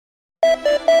Hey.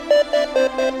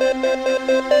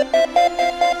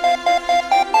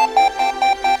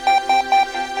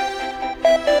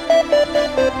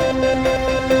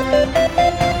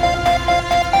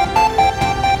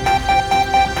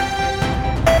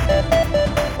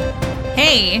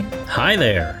 Hi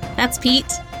there. That's Pete.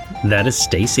 That is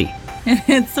Stacy.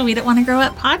 It's the We Don't Want to Grow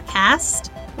Up podcast.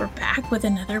 We're back with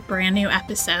another brand new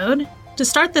episode. To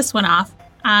start this one off,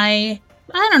 I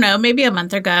don't know, maybe a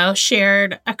month ago,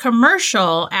 shared a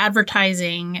commercial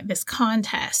advertising this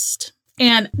contest.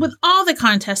 And with all the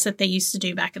contests that they used to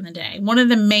do back in the day, one of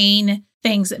the main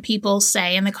things that people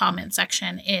say in the comment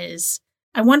section is,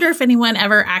 I wonder if anyone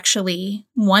ever actually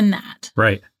won that.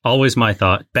 Right. Always my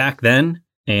thought. Back then,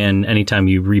 and anytime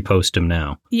you repost them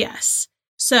now. Yes.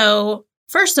 So,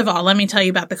 first of all, let me tell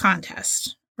you about the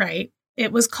contest, right?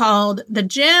 It was called the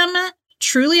Gem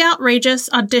Truly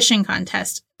Outrageous Audition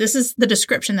Contest. This is the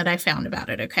description that I found about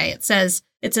it, okay? It says,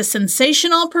 it's a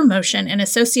sensational promotion in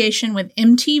association with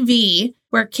MTV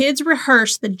where kids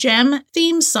rehearse the Gem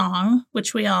theme song,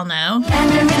 which we all know.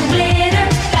 Glamour and glitter,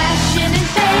 fashion and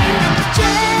fame.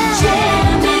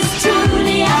 Gem is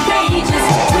truly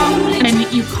outrageous.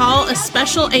 And you call a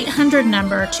special 800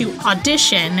 number to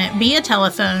audition via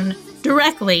telephone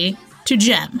directly to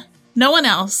Gem. No one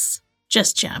else,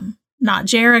 just Gem. Not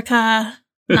Jerrica,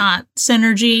 not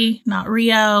Synergy, not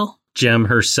Rio. Gem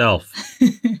herself.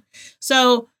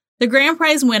 So the grand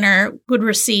prize winner would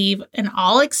receive an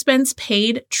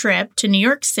all-expense-paid trip to New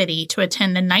York City to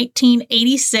attend the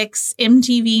 1986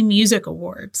 MTV Music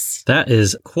Awards. That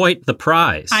is quite the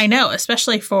prize. I know,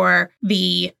 especially for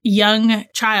the young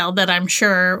child that I'm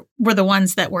sure were the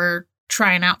ones that were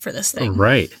trying out for this thing.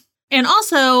 Right. And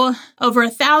also, over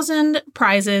 1,000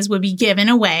 prizes would be given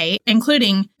away,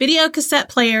 including video cassette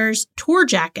players, tour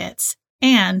jackets,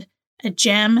 and a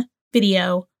Gem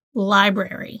video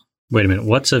library. Wait a minute.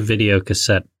 What's a video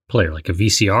cassette player? Like a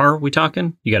VCR, we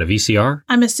talking? You got a VCR?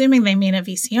 I'm assuming they mean a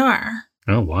VCR.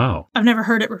 Oh, wow. I've never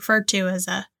heard it referred to as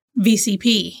a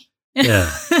VCP. Yeah.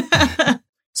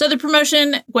 So the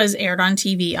promotion was aired on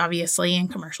TV, obviously, in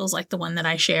commercials like the one that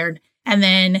I shared. And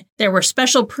then there were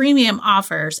special premium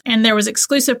offers, and there was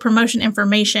exclusive promotion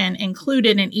information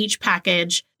included in each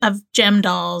package of Gem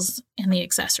dolls and the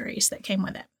accessories that came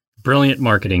with it. Brilliant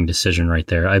marketing decision right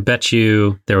there. I bet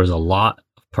you there was a lot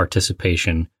of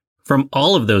participation from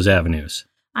all of those avenues.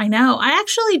 I know. I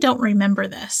actually don't remember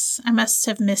this. I must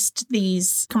have missed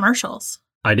these commercials.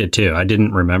 I did too. I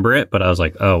didn't remember it, but I was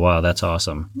like, oh, wow, that's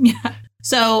awesome. Yeah.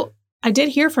 So I did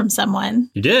hear from someone.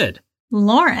 You did?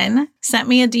 Lauren sent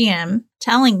me a DM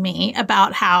telling me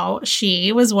about how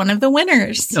she was one of the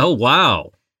winners. Oh,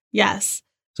 wow. Yes.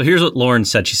 So here's what Lauren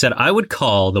said. She said, I would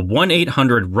call the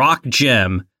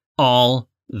 1-800-ROCK-GEM all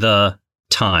the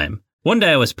time. One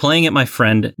day I was playing at my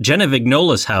friend Jenna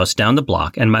Vignola's house down the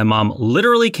block, and my mom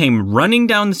literally came running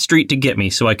down the street to get me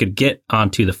so I could get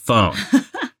onto the phone.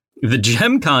 The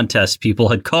Gem contest people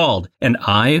had called, and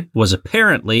I was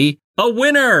apparently a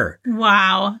winner.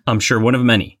 Wow. I'm sure one of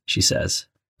many, she says.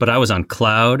 But I was on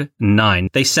cloud 9.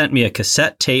 They sent me a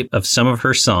cassette tape of some of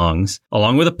her songs,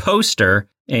 along with a poster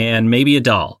and maybe a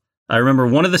doll. I remember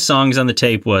one of the songs on the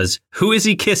tape was Who Is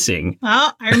He Kissing?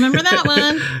 Oh, I remember that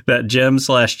one. That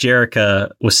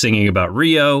Gem/Jerrica was singing about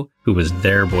Rio, who was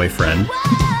their boyfriend.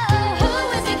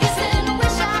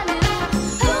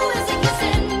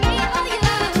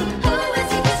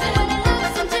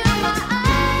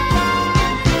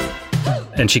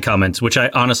 And she comments, which I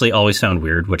honestly always found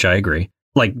weird, which I agree.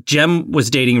 Like, Gem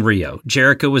was dating Rio.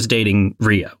 Jerrica was dating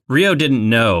Rio. Rio didn't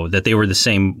know that they were the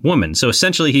same woman. So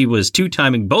essentially, he was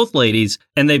two-timing both ladies,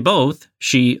 and they both,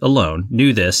 she alone,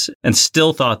 knew this and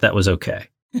still thought that was okay.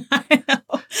 I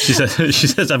know. She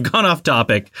says, I've gone off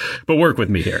topic, but work with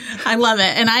me here. I love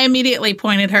it. And I immediately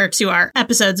pointed her to our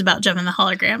episodes about Gem and the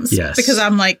Holograms. Yes. Because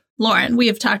I'm like, Lauren, we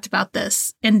have talked about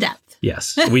this in depth.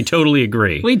 Yes, we totally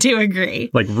agree. We do agree.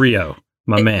 Like Rio.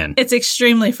 My man. It's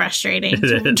extremely frustrating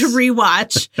to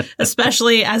rewatch,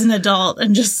 especially as an adult,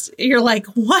 and just, you're like,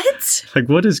 what? Like,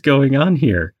 what is going on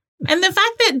here? And the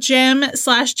fact that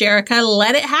Gem/Jerrica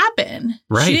let it happen.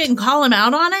 Right. She didn't call him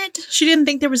out on it. She didn't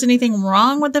think there was anything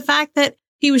wrong with the fact that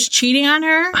he was cheating on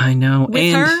her. I know.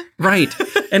 With her. Right.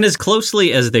 And as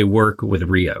closely as they work with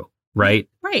Rio, right?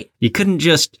 Right. You couldn't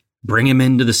just bring him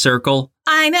into the circle.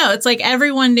 I know. It's like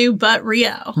everyone knew but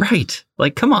Rio. Right.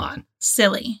 Like, come on.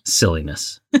 Silly.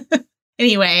 Silliness.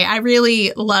 Anyway, I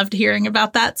really loved hearing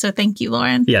about that. So thank you,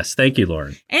 Lauren. Yes. Thank you,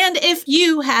 Lauren. And if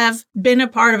you have been a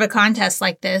part of a contest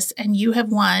like this and you have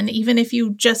won, even if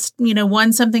you just,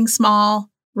 won something small,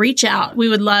 reach out. We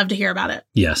would love to hear about it.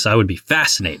 Yes, I would be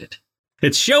fascinated.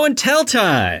 It's show and tell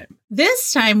time.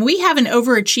 This time we have an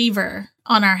overachiever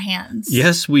on our hands.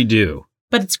 Yes, we do.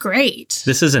 But it's great.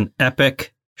 This is an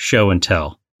epic show and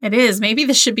tell. It is. Maybe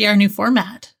this should be our new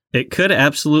format. It could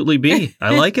absolutely be.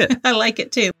 I like it. I like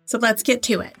it too. So let's get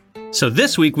to it. So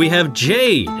this week we have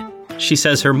Jade. She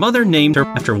says her mother named her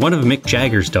after one of Mick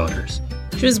Jagger's daughters.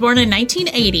 She was born in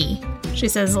 1980. She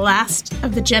says last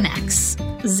of the Gen X,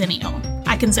 Zennial.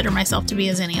 I consider myself to be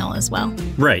a Zennial as well.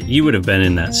 Right. You would have been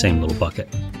in that same little bucket.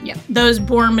 Yeah. Those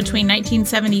born between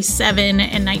 1977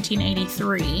 and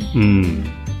 1983.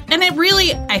 And it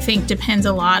really, I think, depends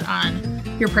a lot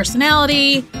on your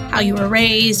personality, how you were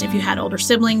raised, if you had older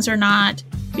siblings or not.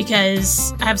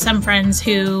 Because I have some friends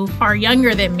who are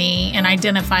younger than me and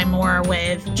identify more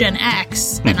with Gen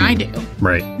X than I do.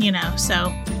 Right. You know,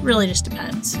 so really just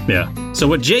depends. Yeah. So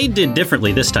what Jade did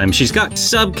differently this time, she's got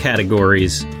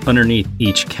subcategories underneath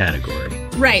each category.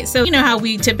 Right. So you know how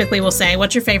we typically will say,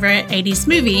 what's your favorite 80s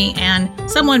movie? And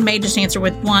someone may just answer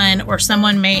with one, or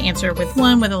someone may answer with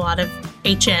one with a lot of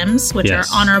HMs, which are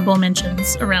honorable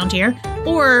mentions around here.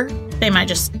 Or they might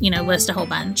just, list a whole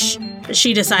bunch. But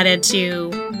she decided to,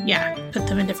 put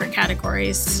them in different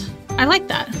categories. I like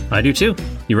that. I do too.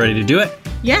 You ready to do it?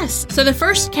 Yes. So the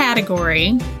first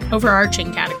category,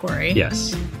 overarching category,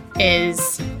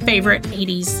 is favorite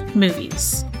 80s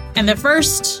movies. And the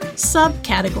first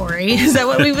subcategory, is that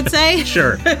what we would say?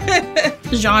 Sure.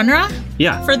 Genre?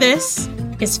 Yeah. For this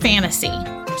is fantasy.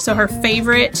 So her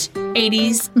favorite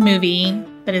 80s movie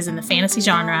that is in the fantasy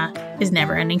genre is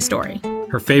Neverending Story.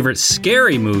 Her favorite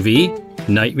scary movie,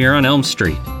 Nightmare on Elm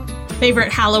Street.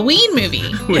 Favorite Halloween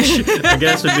movie. Which I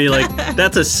guess would be like,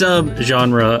 that's a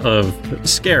sub-genre of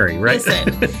scary, right?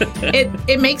 Listen,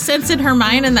 it makes sense in her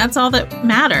mind, and that's all that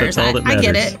matters. That's all that matters.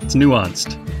 I get it. It's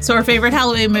nuanced. So her favorite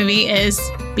Halloween movie is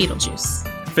Beetlejuice.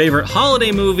 Favorite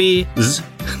holiday movie,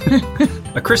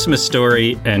 A Christmas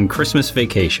Story and Christmas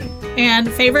Vacation.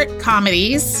 And favorite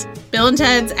comedies, Bill and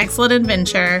Ted's Excellent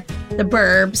Adventure, The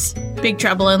Burbs, Big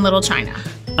Trouble in Little China.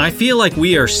 I feel like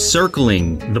we are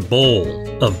circling the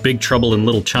bowl of Big Trouble in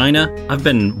Little China. I've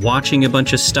been watching a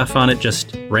bunch of stuff on it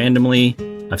just randomly.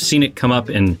 I've seen it come up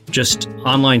in just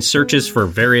online searches for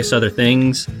various other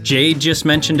things. Jade just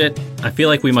mentioned it. I feel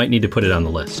like we might need to put it on the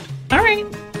list. All right.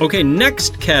 Okay,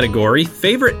 next category,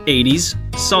 favorite 80s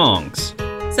songs.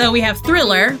 So we have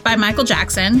Thriller by Michael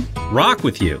Jackson. Rock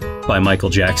With You by Michael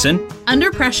Jackson.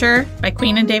 Under Pressure by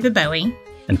Queen and David Bowie.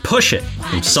 And Push It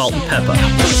from Salt and Peppa.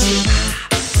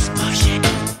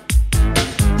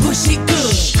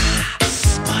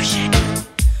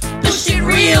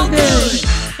 Real good.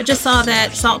 I just saw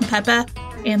that Salt and Peppa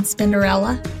and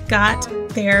Spinderella got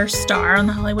their star on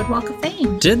the Hollywood Walk of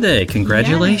Fame. Did they?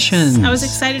 Congratulations. Yes. I was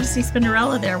excited to see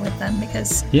Spinderella there with them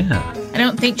because I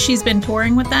don't think she's been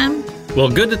touring with them. Well,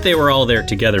 good that they were all there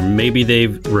together. Maybe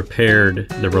they've repaired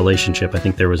the relationship. I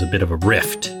think there was a bit of a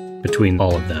rift between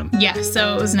all of them. Yeah,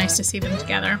 so it was nice to see them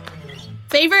together.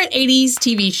 Favorite 80s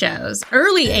TV shows.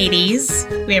 Early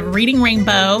 80s, we have Reading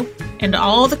Rainbow and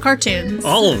all the cartoons.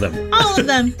 All of them. All of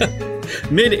them.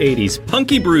 Mid-80s,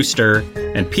 Punky Brewster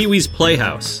and Pee-wee's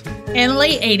Playhouse. And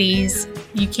late 80s,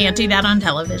 You Can't Do That on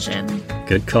Television.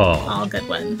 Good call. All good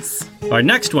ones. Our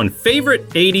next one, favorite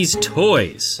 80s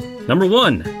toys. Number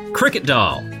 1, Cricket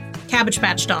Doll. Cabbage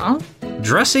Patch Doll.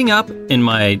 Dressing up in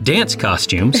my dance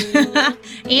costumes.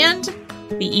 And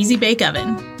the Easy Bake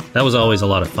Oven. That was always a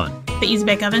lot of fun. The Easy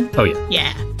Bake Oven? Oh, yeah.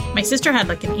 Yeah. My sister had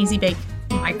like an Easy Bake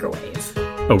microwave.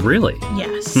 Oh, really?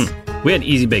 Yes. We had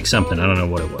Easy Bake something. I don't know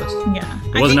what it was. Yeah.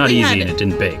 It was not easy and it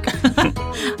didn't bake.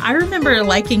 I remember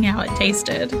liking how it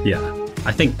tasted. Yeah.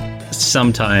 I think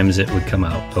sometimes it would come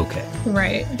out okay.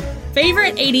 Right.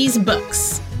 Favorite 80s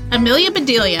books. Amelia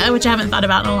Bedelia, which I haven't thought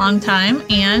about in a long time,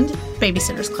 and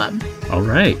Babysitter's Club. All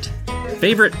right.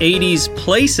 Favorite 80s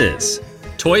places.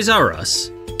 Toys R Us,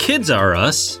 Kids R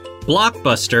Us,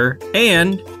 Blockbuster,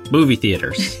 and movie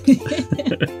theaters.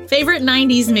 Favorite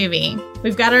 90s movie.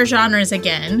 We've got our genres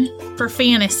again. For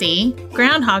fantasy,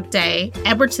 Groundhog Day,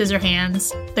 Edward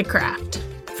Scissorhands, The Craft.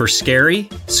 For scary,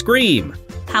 Scream.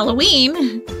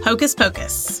 Halloween, Hocus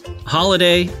Pocus.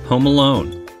 Holiday, Home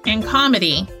Alone. And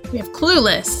comedy, we have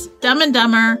Clueless, Dumb and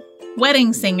Dumber,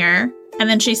 Wedding Singer, and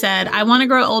then she said, I Want to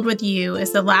Grow Old With You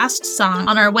is the last song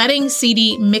on our wedding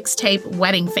CD mixtape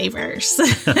Wedding Favors.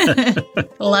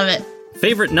 Love it.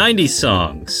 Favorite 90s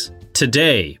songs.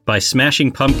 Today by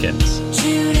Smashing Pumpkins.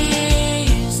 Today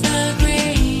is the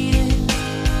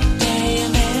greatest day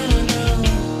I've ever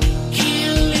known.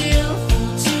 Can't live for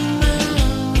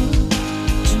tomorrow.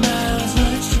 Tomorrow's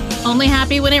what you Only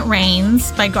Happy When It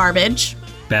Rains by Garbage.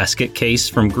 Basket Case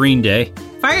from Green Day.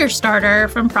 Firestarter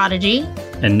from Prodigy.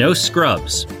 And No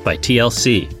Scrubs by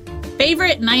TLC.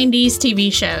 Favorite 90s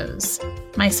TV shows.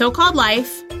 My So-Called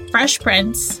Life, Fresh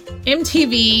Prince,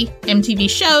 MTV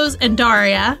shows, and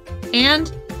Daria,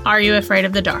 and Are You Afraid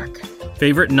of the Dark?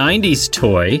 Favorite 90s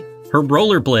toy? Her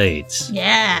rollerblades.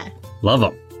 Yeah. Love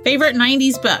them. Favorite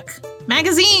 90s book?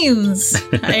 Magazines.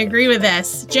 I agree with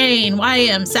this. Jane,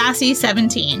 YM, Sassy,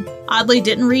 17. Oddly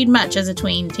didn't read much as a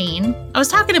tween teen. I was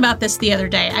talking about this the other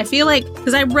day. I feel like,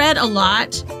 because I read a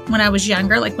lot when I was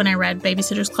younger, like when I read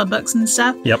Babysitter's Club books and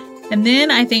stuff. Yep. And then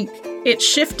I think it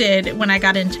shifted when I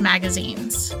got into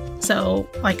magazines. So,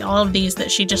 like all of these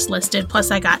that she just listed,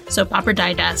 plus I got Soap Opera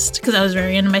Digest because I was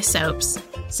very into my soaps.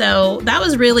 So that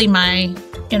was really my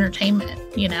entertainment,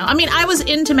 you know? I mean, I was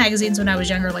into magazines when I was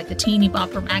younger, like the teeny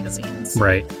bopper magazines.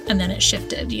 Right. And then it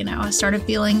shifted, you know? I started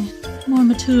feeling more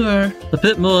mature. A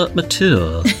bit more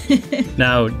mature.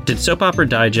 Now, did Soap Opera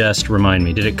Digest, remind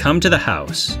me, did it come to the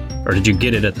house? Or did you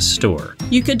get it at the store?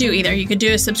 You could do either. You could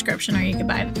do a subscription or you could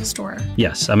buy it at the store.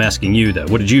 Yes, I'm asking you though.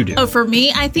 What did you do? Oh, for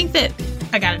me, I think that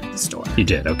I got it at the store. You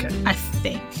did, okay. I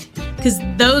think. Because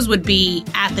those would be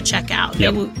at the checkout.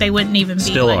 Yep. They wouldn't even be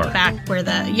Still like are. back where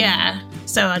yeah.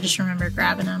 So I just remember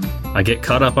grabbing them. I get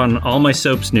caught up on all my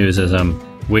soaps news as I'm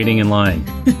waiting in line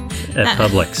at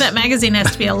Publix. That magazine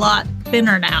has to be a lot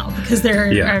thinner now because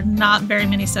there are not very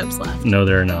many soaps left, No,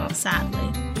 they're not. sadly.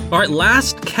 All right,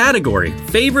 last category.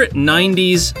 Favorite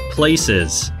 90s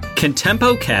places.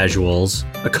 Contempo casuals,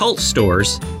 occult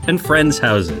stores, and friends'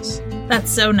 houses. That's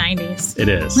so 90s. It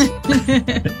is.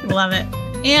 Love it.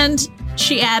 And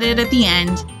she added at the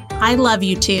end, I love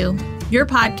you too, your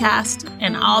podcast,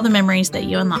 and all the memories that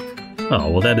you unlock. Oh,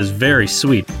 well, that is very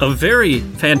sweet. A very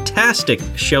fantastic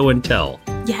show and tell.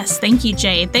 Yes, thank you,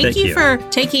 Jade. Thank you for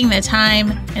taking the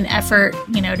time and effort,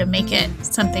 you know, to make it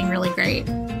something really great.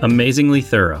 Amazingly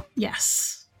thorough.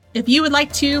 Yes. If you would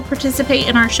like to participate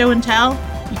in our show and tell,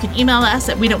 you can email us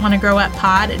at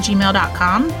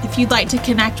wedon'twannagrowuppod@gmail.com. If you'd like to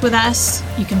connect with us,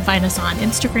 you can find us on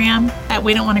Instagram at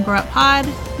We Don't Want to Grow Up Pod.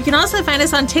 You can also find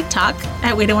us on TikTok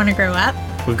at We Don't Want to Grow Up.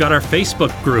 We've got our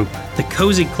Facebook group, The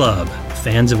Cozy Club,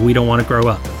 fans of We Don't Want to Grow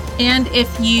Up. And if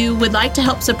you would like to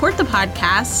help support the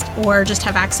podcast or just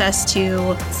have access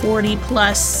to 40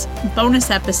 plus bonus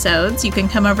episodes, you can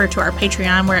come over to our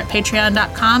Patreon. We're at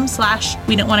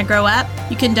patreon.com/We Don't Want to Grow Up.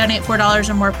 You can donate $4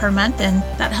 or more per month, and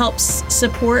that helps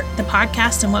support the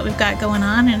podcast and what we've got going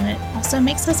on. And it also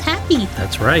makes us happy.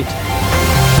 That's right.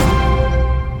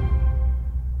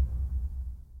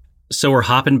 So we're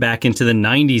hopping back into the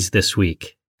 90s this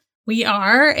week. We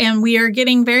are, and we are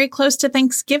getting very close to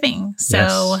Thanksgiving. So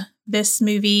Yes. this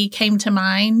movie came to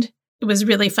mind. It was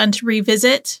really fun to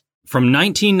revisit. From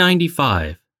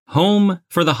 1995, Home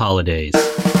for the Holidays.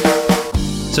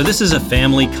 So this is a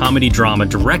family comedy drama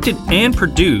directed and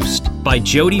produced by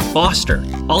Jodie Foster,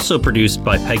 also produced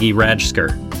by Peggy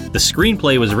Rajsker. The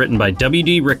screenplay was written by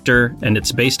W.D. Richter, and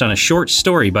it's based on a short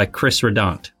story by Chris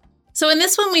Redant. So in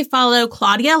this one, we follow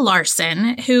Claudia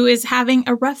Larson, who is having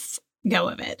a rough go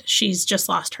of it. She's just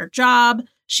lost her job.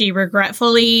 She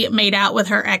regretfully made out with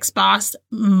her ex-boss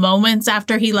moments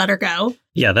after he let her go.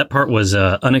 Yeah, that part was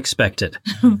unexpected.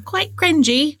 Quite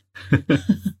cringy.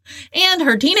 And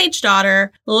her teenage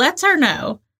daughter lets her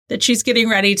know that she's getting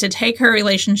ready to take her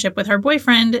relationship with her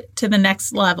boyfriend to the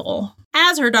next level,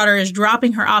 as her daughter is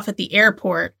dropping her off at the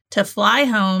airport to fly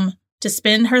home to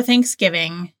spend her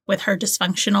Thanksgiving with her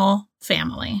dysfunctional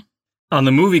family. On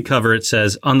the movie cover, it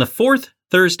says, on the fourth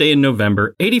Thursday in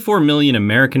November, 84 million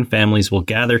American families will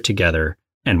gather together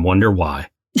and wonder why.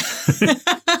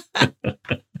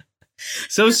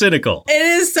 So cynical. It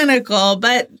is cynical,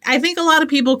 but I think a lot of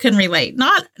people can relate.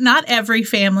 Not every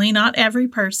family, not every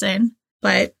person,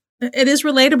 but it is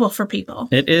relatable for people.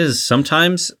 It is.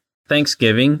 Sometimes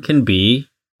Thanksgiving can be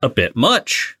a bit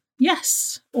much.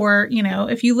 Yes. Or, you know,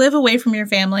 if you live away from your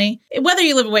family, whether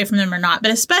you live away from them or not,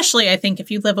 but especially I think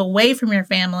if you live away from your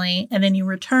family and then you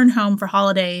return home for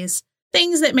holidays,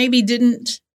 things that maybe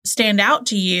didn't stand out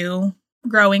to you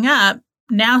growing up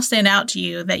now stand out to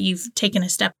you that you've taken a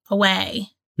step away.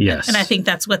 Yes. And I think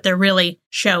that's what they're really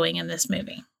showing in this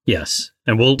movie. Yes.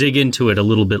 And we'll dig into it a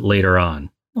little bit later on.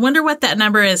 I wonder what that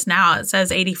number is now. It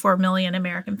says 84 million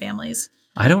American families.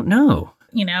 I don't know.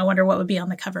 You know, I wonder what would be on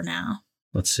the cover now.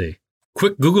 Let's see.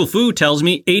 Quick Google Foo tells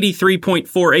me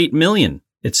 83.48 million.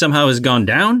 It somehow has gone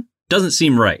down? Doesn't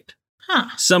seem right. Huh.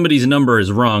 Somebody's number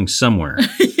is wrong somewhere.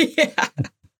 Yeah.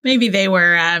 Maybe they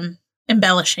were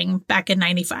embellishing back in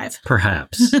 95.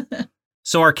 Perhaps.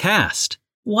 So our cast.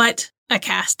 What a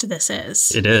cast this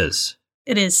is. It is.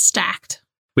 It is stacked.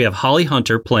 We have Holly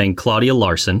Hunter playing Claudia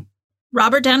Larson.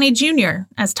 Robert Downey Jr.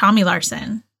 as Tommy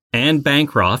Larson. Anne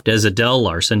Bancroft as Adele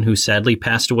Larson, who sadly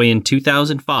passed away in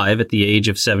 2005 at the age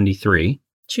of 73.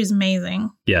 She was amazing.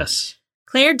 Yes.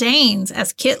 Claire Danes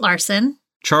as Kit Larson.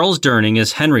 Charles Durning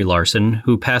as Henry Larson,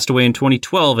 who passed away in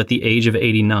 2012 at the age of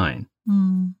 89.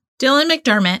 Dylan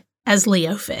McDermott as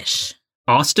Leo Fish.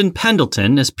 Austin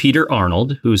Pendleton as Peter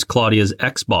Arnold, who's Claudia's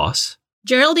ex-boss.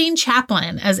 Geraldine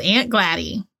Chaplin as Aunt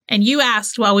Gladdy. And you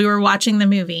asked while we were watching the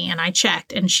movie, and I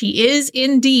checked, and she is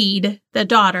indeed the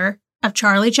daughter of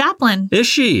Charlie Chaplin. Is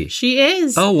she? She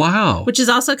is. Oh, wow. Which is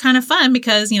also kind of fun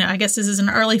because, I guess this is an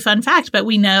early fun fact, but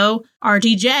we know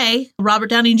RDJ, Robert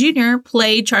Downey Jr.,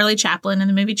 played Charlie Chaplin in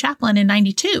the movie Chaplin in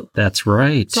 92. That's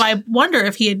right. So I wonder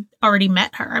if he had already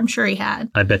met her. I'm sure he had.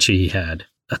 I bet you he had.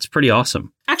 That's pretty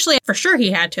awesome. Actually, for sure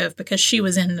he had to have because she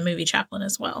was in the movie Chaplin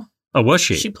as well. Oh, was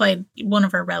she? She played one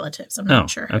of her relatives. I'm not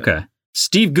sure who. Okay.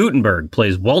 Steve Guttenberg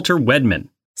plays Walter Wedman.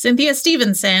 Cynthia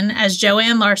Stevenson as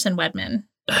Joanne Larson Wedman.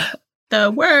 The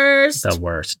worst. The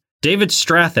worst. David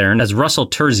Strathairn as Russell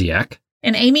Terziak.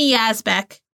 And Amy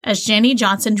Yazbek as Jenny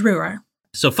Johnson Drewer.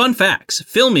 So fun facts.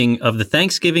 Filming of the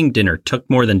Thanksgiving dinner took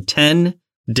more than 10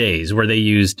 days where they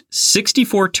used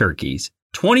 64 turkeys,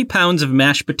 20 pounds of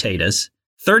mashed potatoes,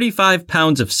 35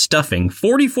 pounds of stuffing,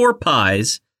 44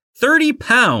 pies, 30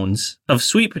 pounds of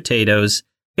sweet potatoes,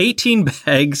 18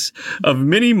 bags of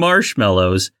mini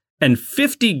marshmallows, and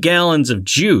 50 gallons of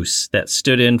juice that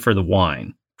stood in for the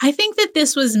wine. I think that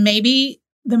this was maybe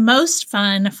the most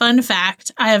fun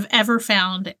fact I have ever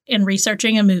found in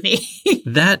researching a movie.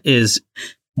 That is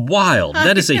wild.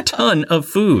 That is a ton of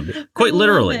food, quite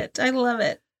literally. I love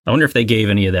it. I wonder if they gave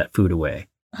any of that food away.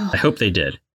 Oh. I hope they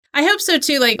did. I hope so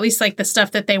too, at least the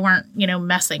stuff that they weren't,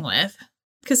 messing with.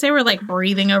 Because they were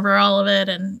breathing over all of it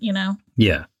and,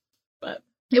 Yeah. But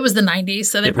it was the 90s,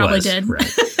 so they probably did.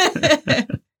 Right.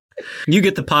 You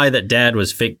get the pie that Dad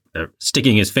was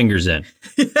sticking his fingers in.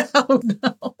 Oh,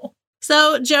 no.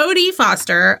 So Jodie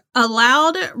Foster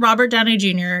allowed Robert Downey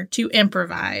Jr. to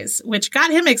improvise, which got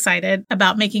him excited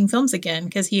about making films again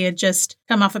because he had just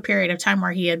come off a period of time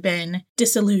where he had been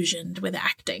disillusioned with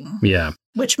acting. Yeah.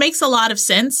 Which makes a lot of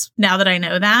sense now that I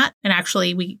know that. And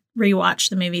actually, we rewatched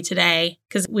the movie today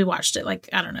because we watched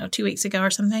it 2 weeks ago or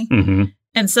something. Mm-hmm.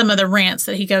 And some of the rants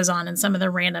that he goes on and some of the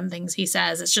random things he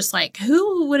says, it's just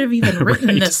who would have even written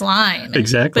Right. this line?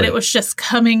 Exactly. But it was just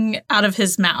coming out of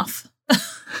his mouth.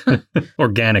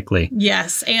 Organically.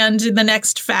 Yes. And the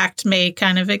next fact may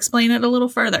kind of explain it a little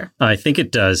further. I think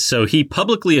it does. So he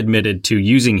publicly admitted to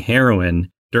using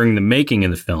heroin during the making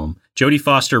of the film. Jodie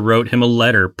Foster wrote him a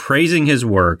letter praising his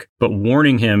work, but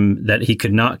warning him that he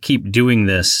could not keep doing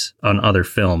this on other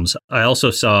films. I also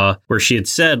saw where she had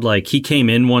said, he came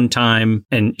in one time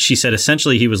and she said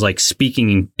essentially he was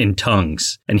speaking in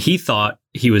tongues and he thought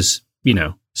he was,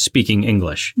 speaking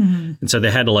English. Mm-hmm. And so they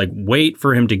had to wait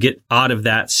for him to get out of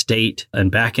that state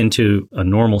and back into a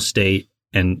normal state.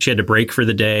 And she had to break for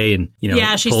the day and,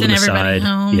 she pulled sent him everybody aside.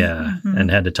 home. Yeah. Mm-hmm.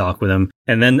 And had to talk with him.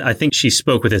 And then I think she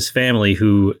spoke with his family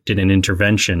who did an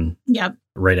intervention Yep.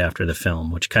 right after the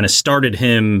film, which kind of started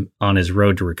him on his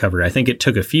road to recovery. I think it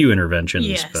took a few interventions,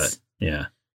 Yes. but yeah,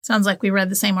 Sounds like we read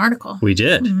the same article. we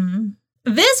did. Mm-hmm.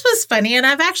 This was funny, and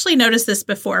I've actually noticed this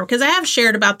before because I have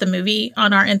shared about the movie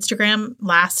on our Instagram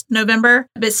last November.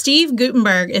 But Steve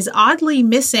Guttenberg is oddly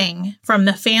missing from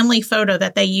the family photo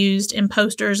that they used in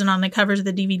posters and on the covers of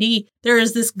the DVD. There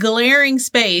is this glaring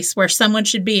space where someone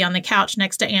should be on the couch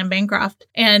next to Anne Bancroft.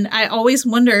 And I always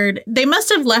wondered, they must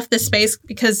have left this space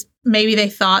because maybe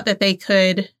they thought that they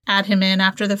could add him in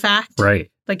after the fact. Right.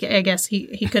 I guess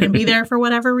he couldn't be there for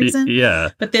whatever reason. Yeah.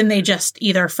 But then they just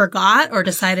either forgot or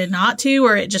decided not to,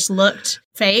 or it just looked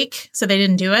fake. So they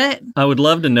didn't do it. I would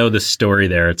love to know the story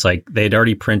there. It's they'd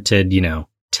already printed,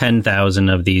 10,000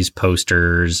 of these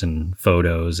posters and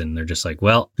photos. And they're just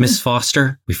well, Miss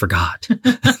Foster, we forgot.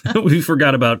 We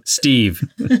forgot about Steve.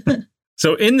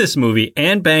 So in this movie,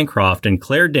 Anne Bancroft and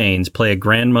Claire Danes play a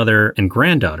grandmother and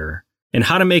granddaughter. In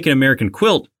How to Make an American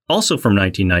Quilt, also from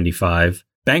 1995,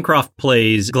 Bancroft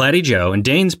plays Gladdy Joe and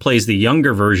Danes plays the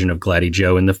younger version of Gladdy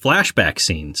Joe in the flashback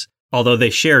scenes, although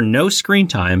they share no screen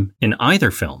time in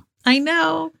either film. I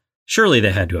know. Surely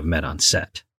they had to have met on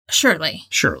set. Surely.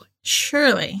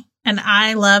 Surely. And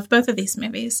I love both of these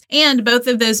movies. And both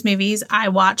of those movies I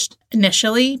watched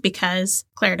initially because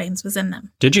Claire Danes was in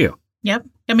them. Did you? Yep.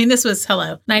 I mean, this was,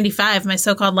 95, my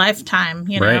so-called lifetime,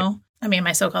 Right. know. I mean,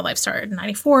 my so-called life started in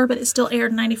 94, but it still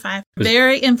aired in 95.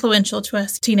 Very influential to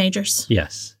us teenagers.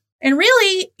 Yes. And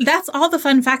really, that's all the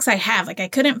fun facts I have. I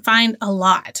couldn't find a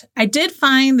lot. I did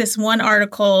find this one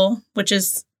article, which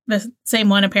is the same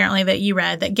one apparently that you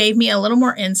read, that gave me a little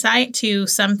more insight to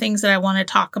some things that I want to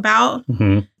talk about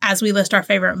as we list our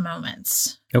favorite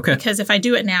moments. Okay. Because if I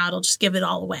do it now, it'll just give it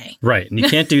all away. Right. And you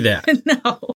can't do that.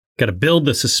 No. Got to build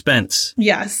the suspense.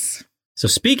 Yes. So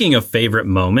speaking of favorite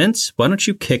moments, why don't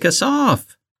you kick us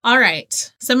off? All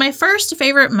right. So my first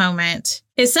favorite moment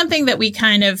is something that we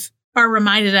kind of are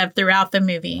reminded of throughout the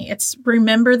movie. It's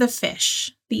remember the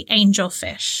fish, the angel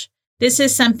fish. This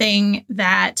is something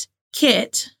that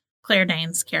Kit, Claire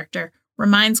Danes' character,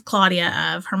 reminds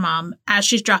Claudia of her mom as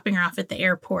she's dropping her off at the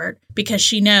airport because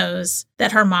she knows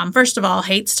that her mom, first of all,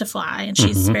 hates to fly and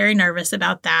she's very nervous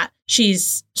about that.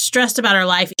 She's stressed about her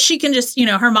life. She can just,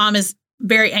 her mom is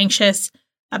very anxious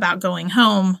about going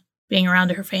home, being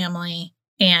around her family,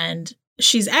 and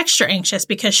she's extra anxious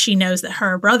because she knows that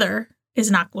her brother is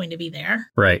not going to be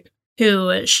there. Right.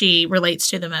 Who she relates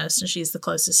to the most and she's the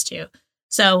closest to.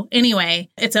 So anyway,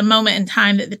 it's a moment in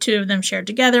time that the two of them shared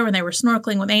together when they were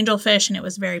snorkeling with angelfish, and it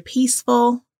was very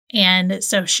peaceful. And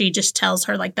so she just tells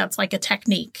her that's like a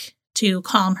technique to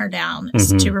calm her down,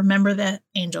 is to remember the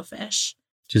angelfish.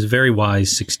 She's a very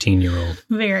wise 16-year-old.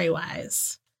 Very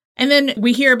wise. And then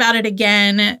we hear about it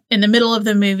again in the middle of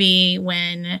the movie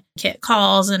when Kit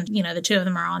calls and, the two of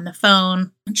them are on the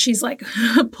phone. And she's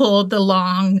pulled the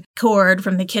long cord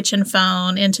from the kitchen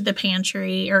phone into the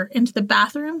pantry or into the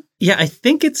bathroom. Yeah, I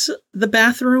think it's the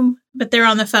bathroom. But they're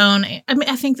on the phone. I mean,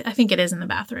 I think it is in the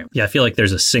bathroom. Yeah, I feel like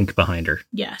there's a sink behind her.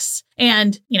 Yes.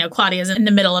 And, Claudia's in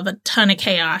the middle of a ton of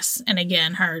chaos. And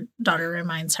again, her daughter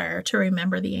reminds her to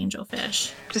remember the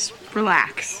angelfish. Just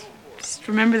relax. Just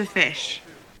remember the fish.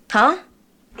 Huh?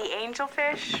 The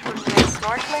angelfish when we went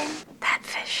snorkeling? That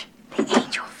fish. The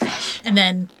angelfish. And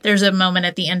then there's a moment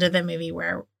at the end of the movie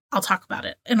where I'll talk about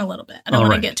it in a little bit. I don't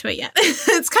want to get to it yet.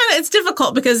 It's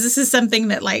difficult because this is something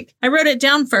that I wrote it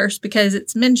down first because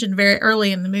it's mentioned very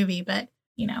early in the movie, but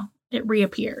it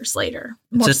reappears later.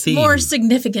 More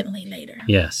significantly later.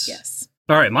 Yes. Yes.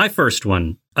 All right. My first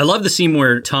one. I love the scene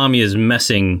where Tommy is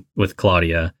messing with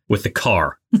Claudia with the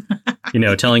car.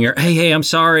 Telling her, hey, I'm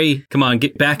sorry. Come on,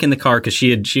 get back in the car because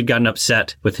she'd gotten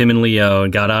upset with him and Leo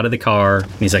and got out of the car.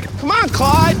 And he's like, come on,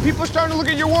 Clyde. People are starting to look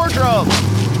at your wardrobe.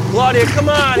 Claudia, come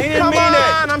on. He didn't mean it.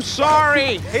 Come on, I'm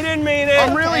sorry. He didn't mean it.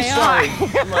 I'm really sorry.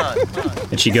 Come on.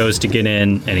 and she goes to get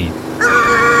in and he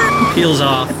peels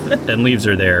off and leaves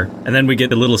her there. And then we get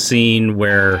the little scene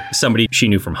where somebody she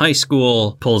knew from high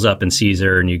school pulls up and sees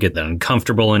her, and you get that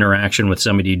uncomfortable interaction with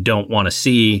somebody you don't want to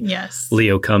see. Yes.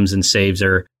 Leo comes and saves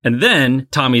her. And then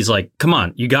Tommy's like, come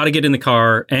on, you got to get in the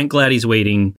car. Aunt Gladdy's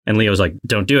waiting. And Leo's like,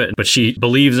 don't do it. But she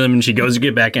believes him and she goes to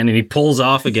get back in and he pulls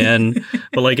off again.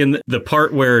 But in the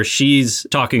part where she's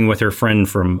talking with her friend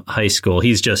from high school,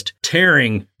 he's just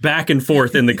tearing back and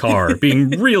forth in the car, being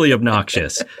really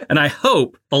obnoxious. And I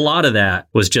hope a lot of that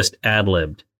was just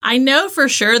ad-libbed. I know for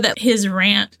sure that his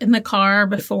rant in the car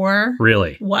before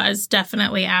really was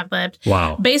definitely ad-libbed.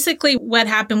 Wow. Basically, what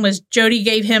happened was Jody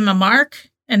gave him a mark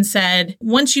and said,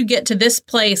 once you get to this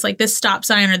place, like this stop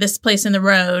sign or this place in the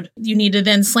road, you need to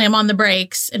then slam on the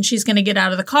brakes and she's going to get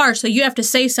out of the car. So you have to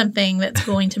say something that's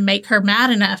going to make her mad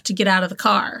enough to get out of the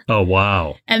car. Oh,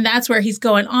 wow. And that's where he's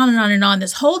going on and on and on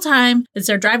this whole time as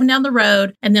they're driving down the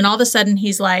road. And then all of a sudden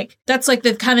he's like, that's like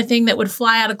the kind of thing that would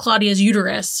fly out of Claudia's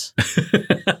uterus.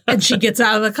 And she gets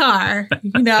out of the car,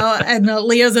 and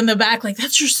Leo's in the back like,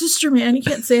 that's your sister, man. You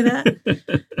can't say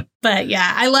that. But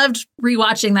yeah, I loved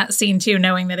rewatching that scene too,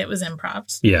 knowing that it was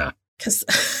improv. Yeah. Because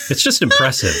it's just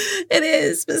impressive. It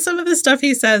is. But some of the stuff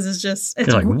he says is just,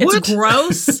 it's what?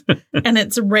 gross and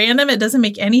it's random. It doesn't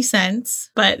make any sense.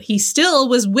 But he still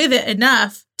was with it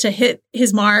enough to hit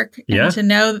his mark and to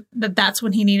know that that's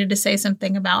when he needed to say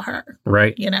something about her.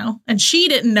 Right. And she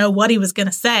didn't know what he was going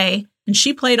to say. And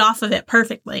she played off of it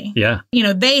perfectly. Yeah.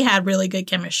 They had really good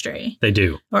chemistry. They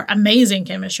do. Or amazing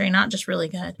chemistry, not just really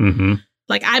good. Mm-hmm.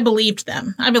 I believed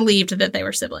them. I believed that they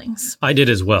were siblings. I did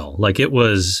as well. It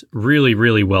was really,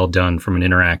 really well done from an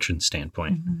interaction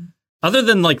standpoint. Mm-hmm. Other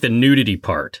than the nudity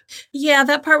part. Yeah,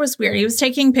 that part was weird. He was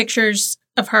taking pictures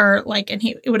of her, and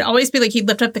it would always be he'd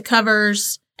lift up the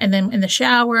covers and then in the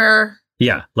shower.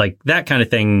 Yeah, that kind of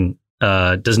thing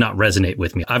does not resonate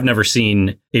with me. I've never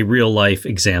seen a real life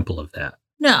example of that.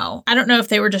 No, I don't know if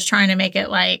they were just trying to make it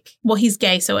well, he's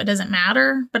gay, so it doesn't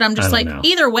matter. But I'm just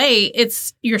either way,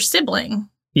 it's your sibling.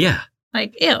 Yeah.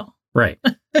 Ew. Right.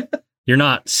 You're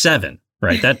not 7,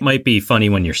 right? That might be funny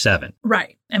when you're 7.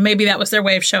 Right. And maybe that was their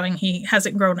way of showing he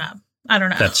hasn't grown up. I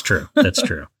don't know. That's true. That's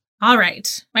true. All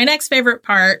right. My next favorite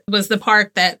part was the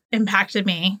part that impacted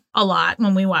me a lot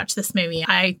when we watched this movie.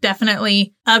 I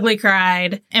definitely ugly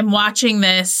cried. And watching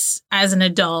this as an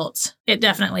adult, it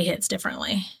definitely hits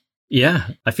differently. Yeah.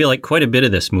 I feel like quite a bit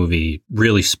of this movie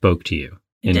really spoke to you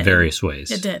in various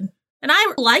ways. It did. And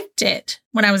I liked it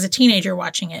when I was a teenager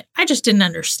watching it. I just didn't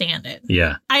understand it.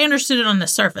 Yeah. I understood it on the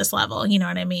surface level. You know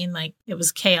what I mean? It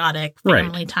was chaotic,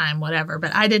 family time, whatever.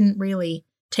 But I didn't really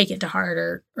take it to heart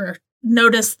or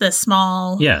notice the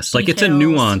small Yes, like it's a details.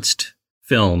 nuanced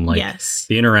film. Like Yes.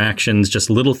 the interactions, just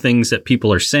little things that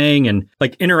people are saying, and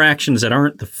like interactions that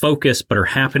aren't the focus but are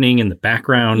happening in the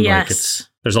background. Yes. Like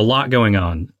there's a lot going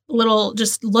on. Little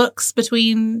just looks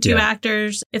between two Yeah.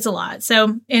 actors. It's a lot.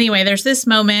 So anyway, there's this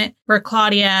moment where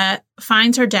Claudia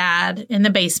finds her dad in the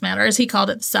basement, or as he called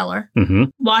it, the cellar, Mm-hmm.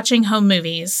 watching home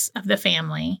movies of the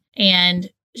family. And,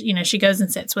 she goes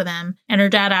and sits with him. And her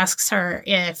dad asks her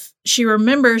if she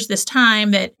remembers this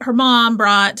time that her mom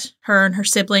brought her and her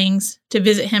siblings to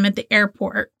visit him at the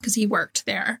airport because he worked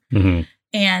there. Mm-hmm.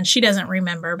 And she doesn't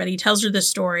remember, but he tells her the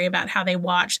story about how they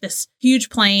watched this huge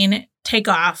plane take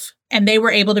off and they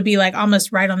were able to be like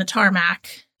almost right on the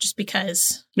tarmac just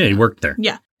because. Yeah, he worked there.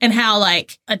 Yeah. And how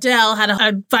like Adele had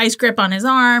a vice grip on his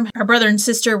arm. Her brother and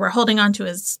sister were holding onto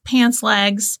his pants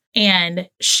legs. And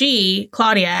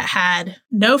Claudia, had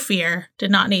no fear,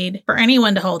 did not need for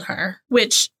anyone to hold her,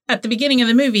 which at the beginning of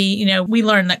the movie, we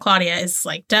learned that Claudia is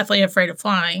like deathly afraid of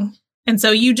flying. And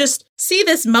so you just see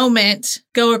this moment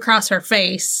go across her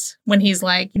face when he's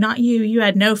like, not you, you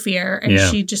had no fear. And Yeah.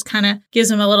 she just kind of gives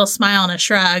him a little smile and a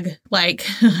shrug, like,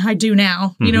 I do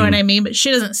now. You know Mhm. what I mean? But she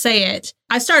doesn't say it.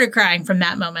 I started crying from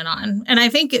that moment on. And I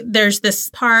think there's this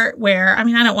part where, I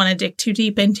don't want to dig too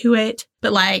deep into it,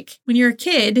 but like when you're a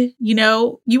kid,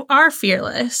 you are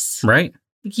fearless. Right?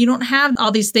 You don't have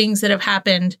all these things that have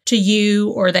happened to you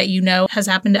or that has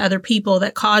happened to other people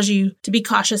that cause you to be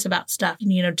cautious about stuff,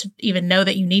 to even know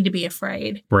that you need to be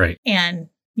afraid. Right. And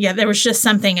yeah, there was just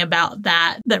something about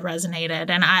that resonated.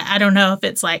 And I don't know if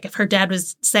it's like if her dad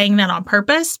was saying that on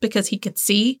purpose because he could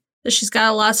see that she's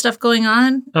got a lot of stuff going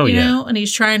on, Oh, yeah. and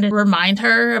he's trying to remind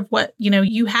her of what,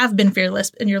 you have been fearless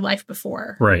in your life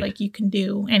before. Right. Like you can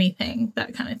do anything,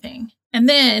 that kind of thing. And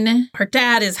then her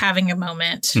dad is having a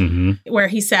moment Mm-hmm. where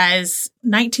he says,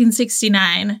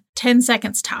 1969, 10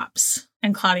 seconds tops.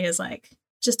 And Claudia's like,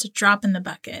 just a drop in the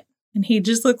bucket. And he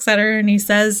just looks at her and he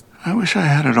says, I wish I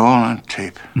had it all on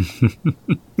tape.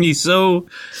 He's so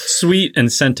sweet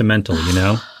and sentimental,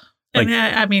 Like-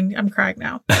 and I'm crying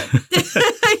now.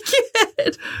 I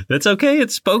can't. That's okay.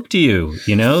 It spoke to you,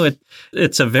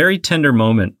 It's a very tender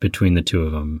moment between the two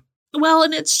of them. Well,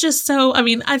 and it's just so,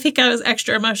 I think I was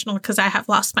extra emotional because I have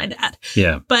lost my dad.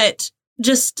 Yeah. But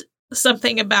just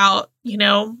something about,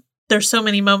 there's so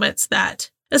many moments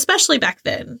that, especially back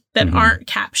then, that Mhm. aren't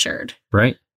captured.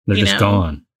 Right? They're You just know.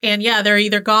 gone. And yeah, they're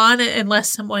either gone unless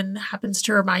someone happens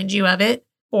to remind you of it,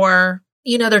 or,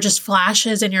 they're just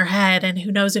flashes in your head. And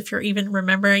who knows if you're even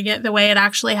remembering it the way it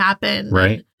actually happened.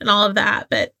 Right. And all of that.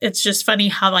 But it's just funny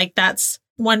how, like, that's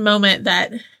one moment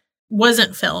that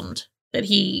wasn't filmed that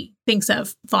he thinks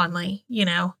of fondly,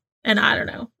 And I don't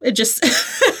know. It just,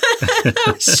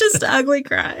 I was just ugly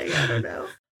crying. I don't know.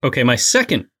 Okay, my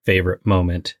second favorite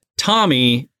moment.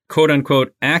 Tommy, quote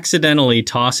unquote, accidentally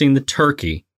tossing the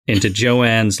turkey into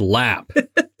Joanne's lap.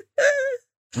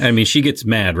 She gets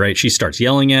mad, right? She starts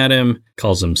yelling at him,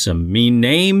 calls him some mean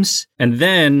names. And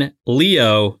then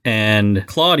Leo and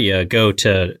Claudia go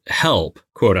to help,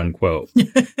 quote unquote,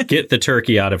 get the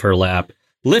turkey out of her lap,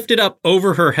 lift it up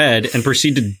over her head, and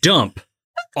proceed to dump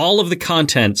all of the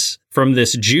contents from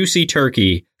this juicy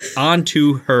turkey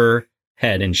onto her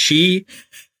head. And she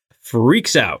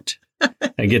freaks out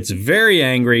and gets very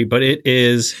angry, but it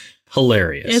is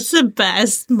hilarious. It's the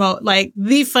best,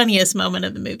 the funniest moment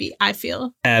of the movie, I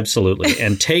feel. Absolutely.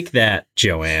 And take that,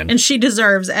 Joanne. And she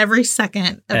deserves every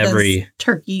second of Every those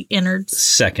turkey innards.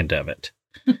 second of it.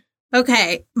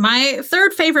 Okay, my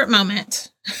third favorite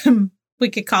moment. We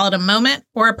could call it a moment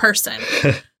or a person.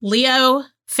 Leo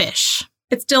Fish.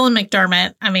 It's Dylan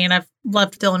McDermott. I've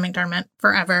loved Dylan McDermott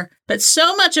forever, but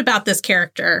so much about this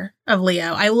character of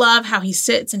Leo. I love how he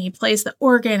sits and he plays the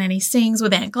organ and he sings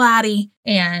with Aunt Gladdy,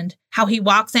 and how he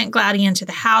walks Aunt Gladdy into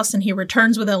the house and he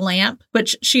returns with a lamp,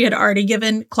 which she had already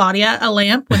given Claudia a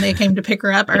lamp when they came to pick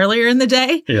her up earlier in the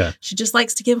day. Yeah. She just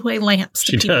likes to give away lamps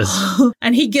to She people. does.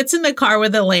 And he gets in the car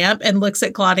with a lamp and looks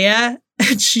at Claudia,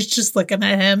 and she's just looking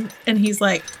at him, and he's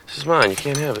like, This is mine. You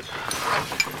can't have it.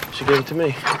 She gave it to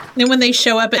me. and when they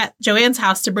show up at Joanne's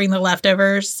house to bring the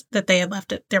leftovers that they had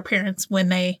left at their parents when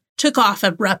they took off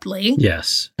abruptly.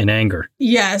 Yes. In anger.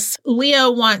 Yes,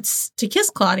 Leo wants to kiss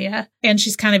Claudia, and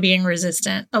she's kind of being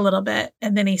resistant a little bit.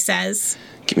 And then he says,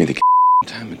 Give me the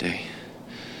time of day,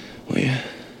 will you?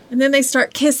 and then they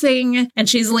start kissing, and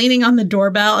she's leaning on the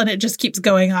doorbell, and it just keeps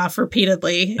going off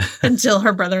repeatedly until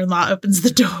her brother-in-law opens the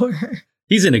door.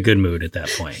 He's in a good mood at that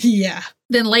point. Yeah.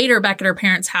 Then later, back at her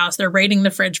parents' house, they're raiding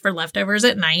the fridge for leftovers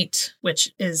at night,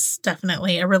 which is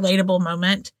definitely a relatable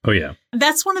moment. Oh, yeah.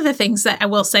 That's one of the things that I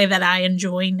will say that I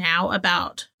enjoy now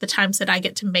about the times that I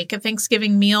get to make a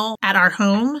Thanksgiving meal at our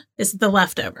home is the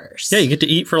leftovers. Yeah, you get to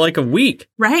eat for like a week.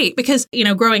 Right. Because,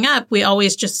 growing up, we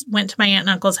always just went to my aunt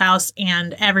and uncle's house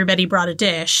and everybody brought a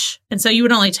dish. And so you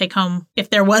would only take home if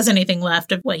there was anything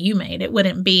left of what you made. It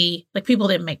wouldn't be like people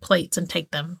didn't make plates and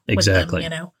take them Exactly. with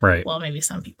them, Right. Well, maybe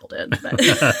some people did. But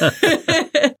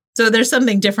so there's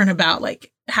something different about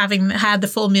like having had the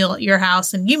full meal at your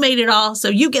house and you made it all. So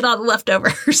you get all the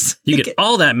leftovers. You get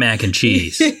all that mac and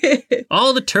cheese,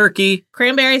 all the turkey,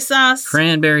 cranberry sauce.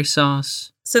 cranberry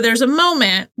sauce. So there's a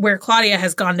moment where Claudia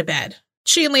has gone to bed.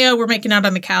 She and Leo were making out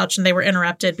on the couch and they were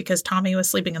interrupted because Tommy was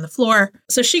sleeping on the floor.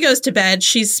 So she goes to bed.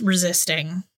 She's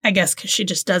resisting, I guess, because she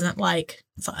just doesn't like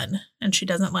fun and she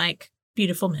doesn't like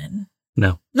beautiful men.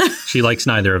 No, she likes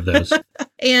neither of those.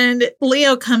 And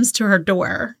Leo comes to her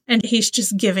door and he's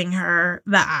just giving her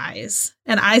the eyes.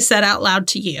 And I said out loud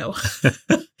to you,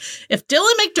 if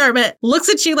Dylan McDermott looks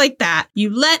at you like that, you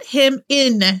let him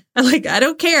in. Like, I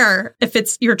don't care if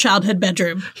it's your childhood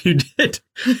bedroom. You did.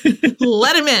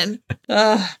 Let him in.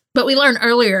 But we learned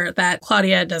earlier that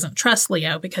Claudia doesn't trust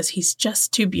Leo because he's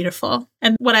just too beautiful.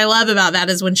 And what I love about that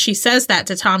is when she says that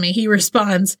to Tommy, he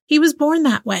responds, he was born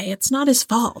that way. It's not his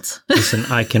fault. Listen,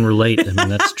 I can relate. I mean,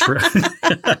 that's true.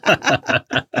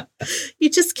 You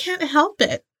just can't help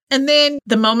it. And then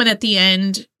the moment at the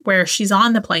end where she's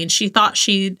on the plane, she thought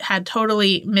she had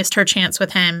totally missed her chance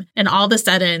with him. And all of a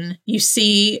sudden, you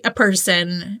see a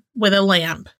person with a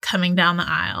lamp coming down the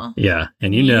aisle. Yeah.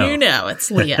 And you know it's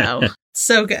Leo.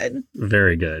 So good.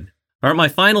 Very good. All right, my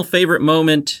final favorite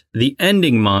moment, the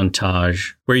ending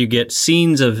montage, where you get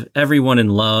scenes of everyone in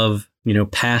love,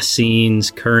 past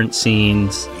scenes, current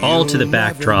scenes, all to the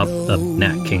backdrop of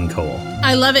Nat King Cole.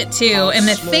 I love it too. And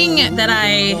the thing that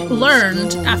I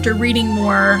learned after reading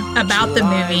more about the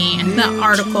movie, the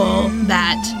article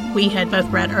that we had both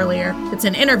read earlier, it's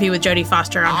an interview with Jodie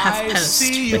Foster on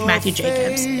HuffPost with Matthew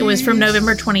Jacobs. It was from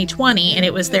November 2020 and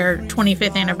it was their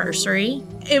 25th anniversary.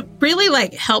 It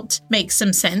really helped make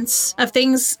some sense of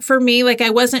things for me. I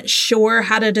wasn't sure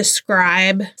how to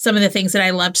describe some of the things that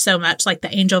I loved so much, like the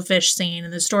angelfish scene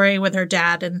and the story with her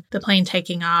dad and the plane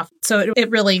taking off. So it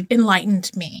really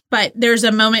enlightened me. But there's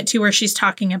a moment too where she's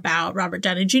talking about Robert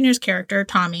Downey Jr.'s character,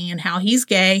 Tommy, and how he's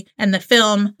gay. And the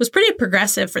film was pretty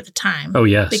progressive for the time. Oh,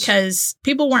 yes. Because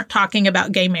people weren't talking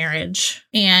about gay marriage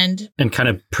and kind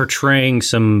of portraying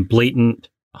some blatant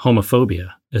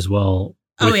homophobia as well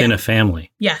within a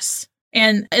family. Yes.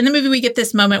 And in the movie, we get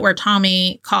this moment where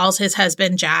Tommy calls his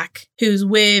husband, Jack, who's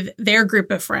with their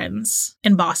group of friends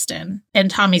in Boston.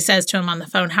 And Tommy says to him on the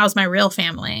phone, how's my real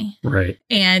family? Right.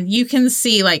 And you can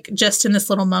see, just in this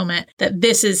little moment, that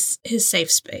this is his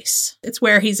safe space. It's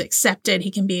where he's accepted.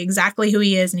 He can be exactly who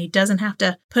he is, and he doesn't have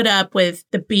to put up with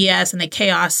the BS and the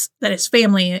chaos that his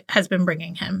family has been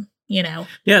bringing him. Yeah,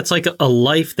 it's like a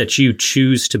life that you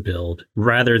choose to build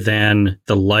rather than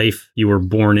the life you were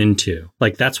born into.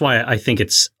 That's why I think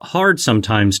it's hard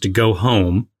sometimes to go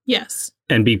home. Yes.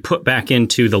 And be put back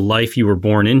into the life you were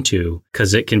born into,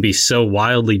 because it can be so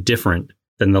wildly different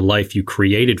than the life you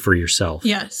created for yourself.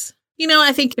 Yes.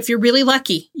 I think if you're really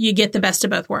lucky, you get the best of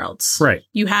both worlds. Right.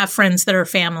 You have friends that are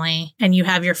family, and you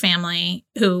have your family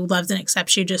who loves and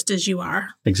accepts you just as you are.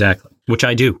 Exactly. Which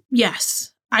I do. Yes.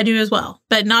 I do as well,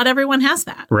 but not everyone has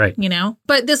that. Right.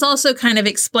 But this also kind of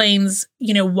explains,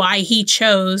 why he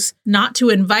chose not to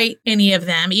invite any of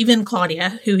them, even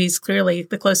Claudia, who he's clearly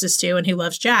the closest to and who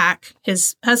loves Jack,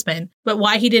 his husband, but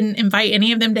why he didn't invite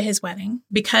any of them to his wedding,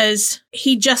 because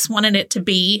he just wanted it to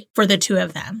be for the two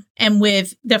of them and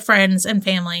with the friends and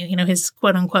family, his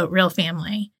quote unquote real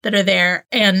family that are there.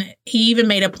 And he even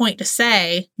made a point to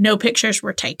say no pictures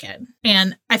were taken.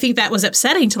 And I think that was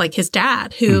upsetting to his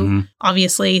dad, who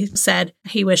obviously said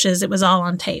he wishes it was all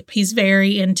on tape. He's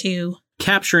very into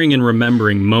capturing and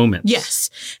remembering moments. Yes.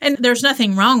 And there's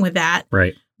nothing wrong with that.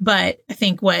 Right. But I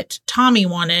think what Tommy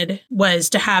wanted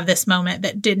was to have this moment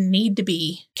that didn't need to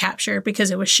be captured because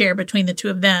it was shared between the two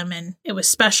of them and it was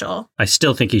special. I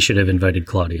still think he should have invited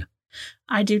Claudia.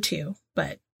 I do too.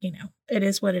 But, it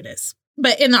is what it is.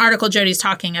 But in the article, Jodie's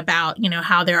talking about,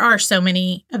 how there are so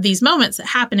many of these moments that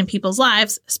happen in people's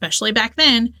lives, especially back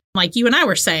then, like you and I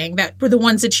were saying, that were the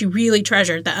ones that you really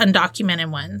treasured, the undocumented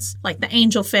ones, like the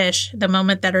angelfish, the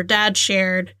moment that her dad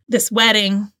shared, this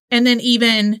wedding. And then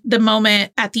even the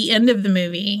moment at the end of the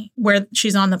movie where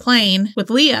she's on the plane with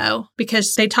Leo,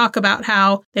 because they talk about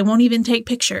how they won't even take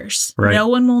pictures. Right. No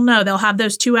one will know. They'll have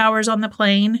those 2 hours on the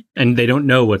plane. And they don't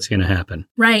know what's going to happen.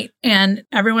 Right. And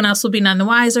everyone else will be none the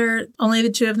wiser. Only the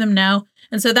two of them know.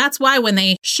 And so that's why when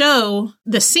they show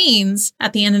the scenes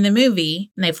at the end of the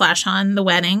movie and they flash on the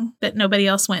wedding that nobody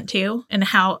else went to and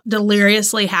how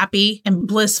deliriously happy and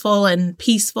blissful and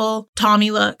peaceful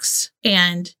Tommy looks,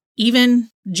 and even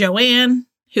Joanne,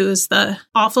 who is the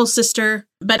awful sister.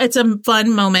 But it's a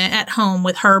fun moment at home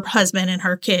with her husband and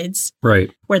her kids.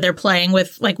 Right. Where they're playing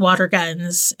with like water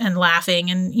guns and laughing,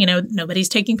 and, you know, nobody's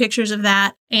taking pictures of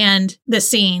that. And the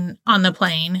scene on the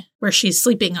plane where she's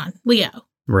sleeping on Leo.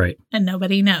 Right. And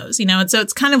nobody knows, you know. And so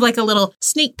it's kind of like a little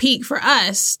sneak peek for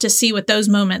us to see what those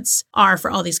moments are for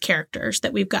all these characters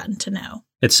that we've gotten to know.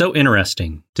 It's so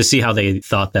interesting to see how they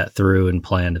thought that through and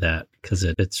planned that, because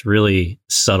it's really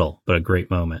subtle, but a great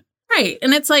moment. Right.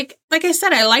 And it's like I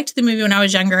said, I liked the movie when I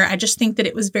was younger. I just think that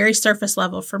it was very surface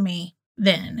level for me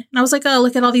then. And I was like, oh,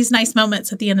 look at all these nice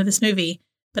moments at the end of this movie.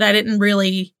 But I didn't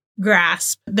really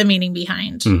grasp the meaning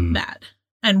behind that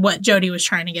and what Jodie was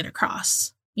trying to get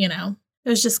across. You know, it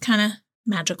was just kind of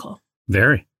magical.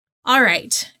 Very. All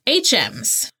right.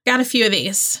 HMs. Got a few of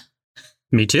these.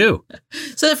 Me too.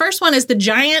 So the first one is the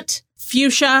giant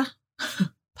fuchsia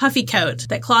puffy coat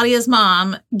that Claudia's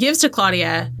mom gives to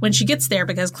Claudia when she gets there,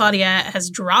 because Claudia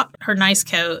has dropped her nice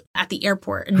coat at the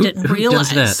airport and didn't realize.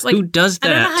 Who does that? Who does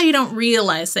that? I don't know how you don't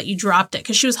realize that you dropped it,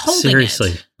 because she was holding Seriously,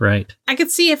 it. right. I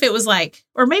could see if it was like,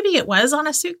 or maybe it was on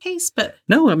a suitcase, but...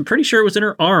 No, I'm pretty sure it was in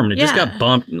her arm. It just got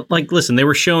bumped. Like, listen, they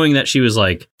were showing that she was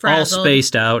like Frazzled. all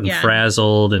spaced out and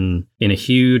frazzled and in a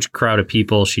huge crowd of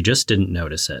people. She just didn't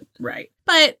notice it. Right.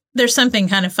 But there's something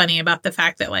kind of funny about the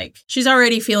fact that, like, she's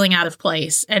already feeling out of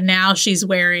place, and now she's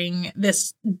wearing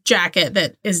this jacket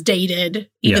that is dated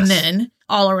even then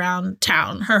all around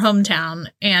town, her hometown.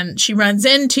 And she runs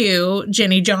into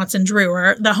Jenny Johnson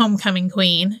Drewer, the homecoming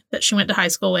queen that she went to high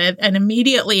school with, and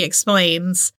immediately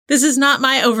explains, "This is not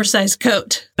my oversized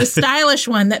coat. The stylish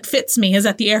one that fits me is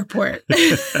at the airport."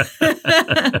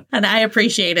 And I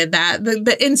appreciated that.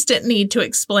 The instant need to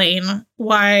explain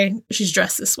why she's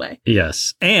dressed this way.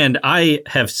 Yes. And I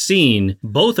have seen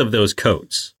both of those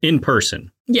coats in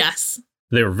person. Yes.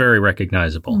 They were very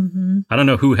recognizable. Mm-hmm. I don't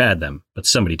know who had them, but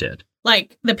somebody did.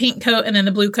 Like the pink coat and then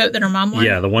the blue coat that her mom wore?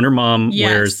 Yeah, the one her mom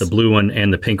wears, the blue one,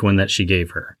 and the pink one that she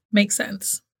gave her. Makes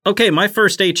sense. Okay, my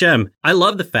first HM. I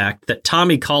love the fact that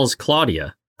Tommy calls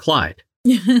Claudia Clyde.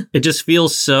 It just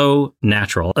feels so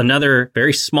natural. Another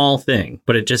very small thing,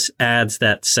 but it just adds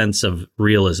that sense of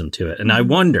realism to it. And I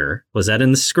wonder, was that in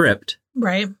the script?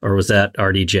 Right. Or was that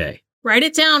RDJ? Write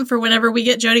it down for whenever we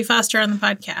get Jodie Foster on the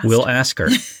podcast. We'll ask her.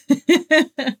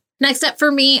 Next up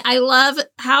for me, I love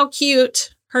how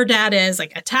cute her dad is,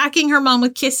 like attacking her mom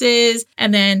with kisses.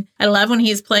 And then I love when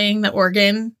he's playing the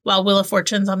organ while Wheel of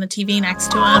Fortune's on the TV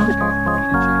next to him.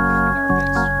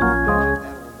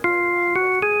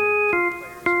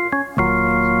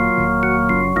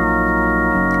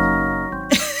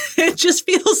 It just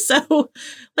feels so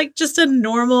like just a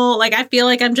normal, like I feel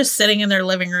like I'm just sitting in their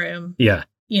living room. Yeah.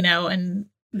 You know, and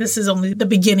this is only the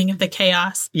beginning of the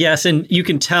chaos. Yes, and you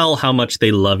can tell how much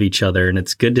they love each other, and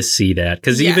it's good to see that.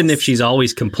 Because even if she's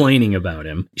always complaining about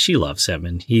him, she loves him,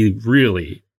 and he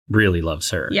really, really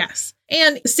loves her. Yes.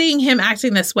 And seeing him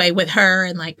acting this way with her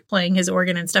and like playing his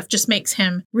organ and stuff just makes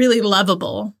him really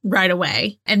lovable right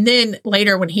away. And then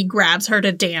later when he grabs her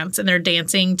to dance and they're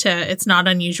dancing to It's Not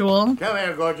Unusual. Come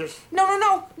here, gorgeous. No,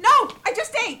 I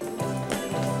just ate.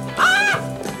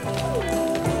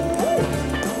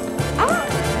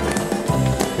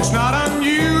 It's not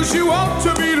unusual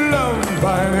to be loved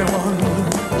by anyone.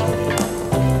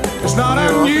 It's not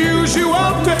unusual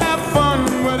to have fun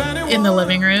with anyone. In the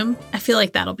living room. I feel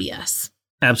like that'll be us.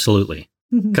 Absolutely.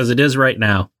 Because it is right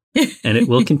now, and it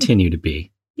will continue to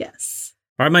be. Yes.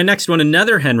 All right, my next one,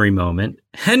 another Henry moment.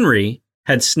 Henry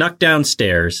had snuck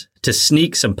downstairs to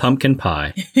sneak some pumpkin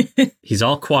pie. He's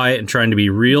all quiet and trying to be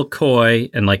real coy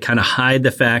and like kind of hide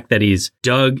the fact that he's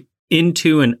dug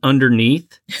into and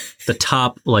underneath the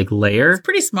top like layer. It's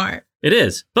pretty smart. It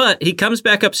is. But he comes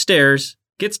back upstairs,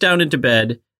 gets down into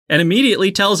bed, and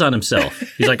immediately tells on himself.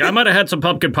 He's like, I might have had some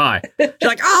pumpkin pie. She's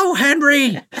like, oh,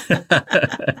 Henry.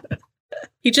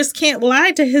 He just can't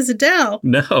lie to his Adele.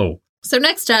 No. So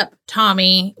next up,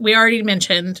 Tommy, we already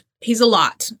mentioned, he's a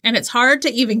lot. And it's hard to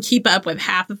even keep up with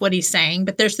half of what he's saying.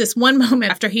 But there's this one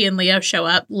moment after he and Leo show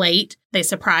up late. They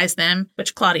surprise them,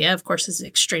 which Claudia, of course, is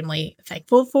extremely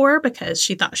thankful for because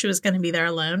she thought she was going to be there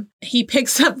alone. He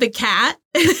picks up the cat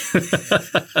and he's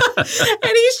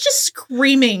just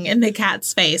screaming in the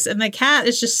cat's face. And the cat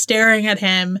is just staring at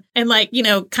him and like, you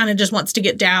know, kind of just wants to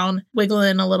get down,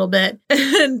 wiggling a little bit.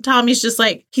 And Tommy's just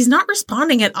like, he's not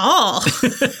responding at all.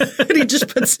 And he just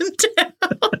puts him down.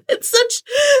 It's such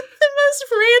the most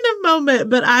random moment,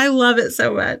 but I love it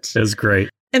so much. It was great.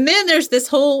 And then there's this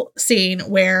whole scene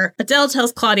where Adele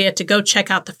tells Claudia to go check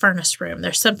out the furnace room.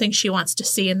 There's something she wants to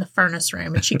see in the furnace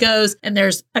room. And she goes, and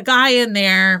there's a guy in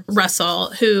there,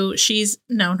 Russell, who she's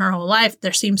known her whole life.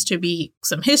 There seems to be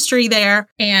some history there.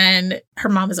 And her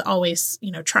mom is always,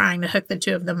 trying to hook the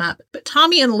two of them up. But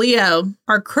Tommy and Leo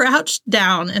are crouched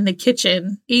down in the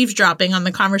kitchen, eavesdropping on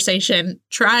the conversation,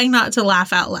 trying not to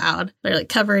laugh out loud. They're like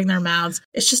covering their mouths.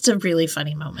 It's just a really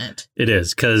funny moment. It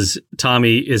is, because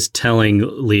Tommy is telling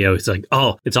Leo, he's like,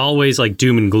 oh, it's always like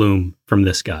doom and gloom from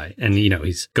this guy. And,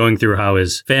 he's going through how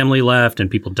his family left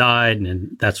and people died.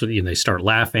 And that's when they start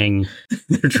laughing.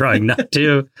 They're trying not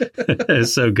to.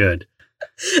 It's so good.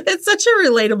 It's such a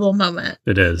relatable moment.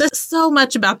 It is. There's so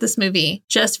much about this movie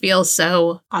just feels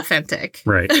so authentic.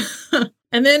 Right.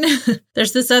 And then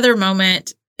there's this other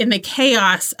moment in the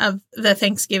chaos of the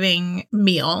Thanksgiving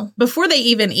meal. Before they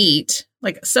even eat,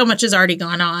 like so much has already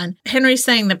gone on. Henry's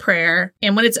saying the prayer.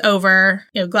 And when it's over,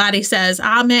 Gladys says,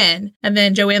 Amen. And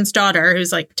then Joanne's daughter,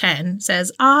 who's like 10,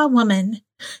 says, Ah, woman.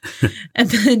 And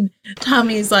then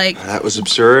Tommy's like, that was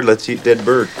absurd. Let's eat dead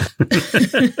bird.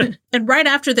 And right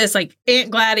after this, like Aunt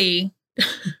Gladys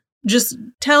just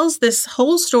tells this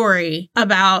whole story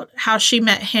about how she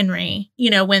met Henry,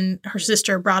 when her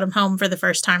sister brought him home for the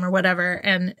first time or whatever.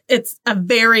 And it's a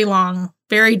very long,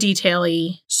 very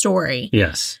detail-y story.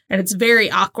 Yes. And it's very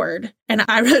awkward. And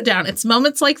I wrote down, it's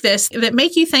moments like this that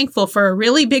make you thankful for a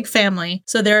really big family.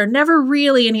 So there are never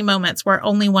really any moments where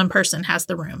only one person has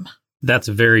the room. That's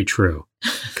very true,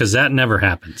 because that never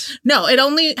happens. No, it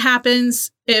only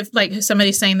happens if like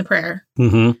somebody's saying the prayer.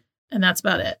 Mm-hmm. And that's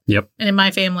about it. Yep. And in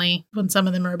my family, when some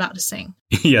of them are about to sing.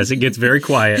 Yes, it gets very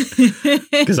quiet.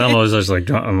 Because I'm always just like,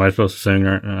 am I supposed to sing?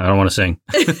 I don't want to sing.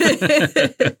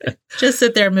 Just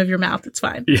sit there and move your mouth. It's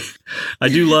fine. Yeah. I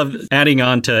do love adding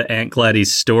on to Aunt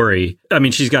Gladys' story. I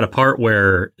mean, she's got a part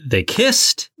where they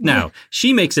kissed. Now,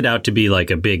 she makes it out to be like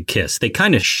a big kiss. They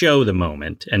kind of show the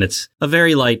moment, and it's a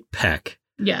very light peck.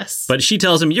 Yes. But she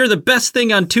tells him, you're the best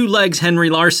thing on two legs, Henry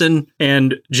Larson.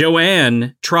 And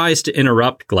Joanne tries to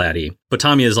interrupt Gladys. But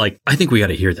Tommy is like, I think we got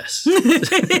to hear this.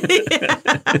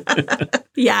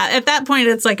 Yeah, at that point,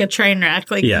 it's like a train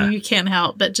wreck. Like, yeah. You can't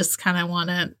help but just kind of want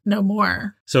to know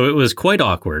more. So it was quite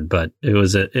awkward, but it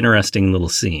was an interesting little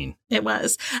scene. It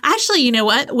was. Actually, you know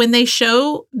what? When they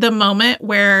show the moment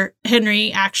where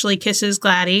Henry actually kisses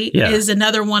Gladys is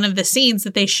another one of the scenes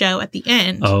that they show at the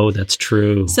end. Oh, that's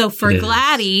true. So for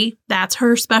Gladys, that's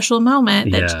her special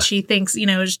moment that she thinks,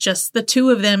 is just the two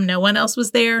of them. No one else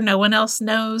was there. No one else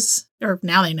knows. Or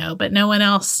now they know, but no one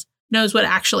else knows what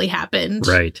actually happened.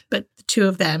 Right. But the two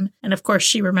of them. And of course,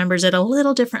 she remembers it a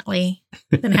little differently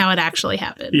than how it actually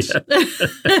happened.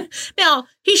 Now,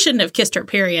 he shouldn't have kissed her,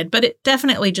 period, but it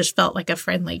definitely just felt like a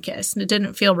friendly kiss. And it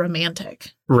didn't feel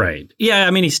romantic. Right. Yeah,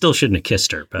 I mean, he still shouldn't have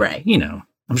kissed her, but, right.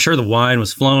 I'm sure the wine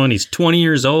was flowing. He's 20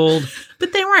 years old.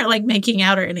 But they weren't like making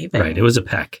out or anything. Right. It was a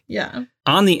peck. Yeah.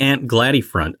 On the Aunt Gladys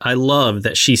front, I love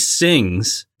that she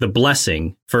sings the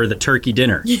blessing for the turkey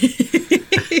dinner.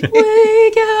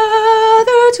 We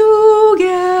gather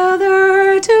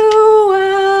together to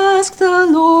ask the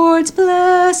Lord's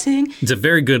blessing. It's a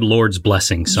very good Lord's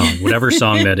blessing song, whatever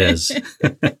song that is.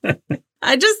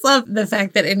 I just love the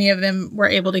fact that any of them were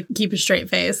able to keep a straight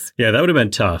face. Yeah, that would have been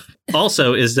tough.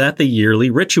 Also, is that the yearly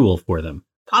ritual for them?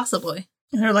 Possibly.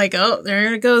 And they're like, oh,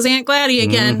 there goes Aunt Gladys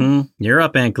again. Mm-hmm. You're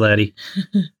up, Aunt Gladys.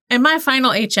 And my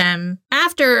final HM,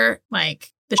 after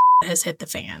like the shit has hit the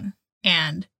fan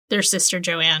and their sister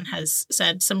Joanne has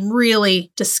said some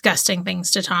really disgusting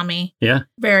things to Tommy. Yeah.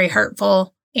 Very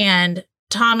hurtful. And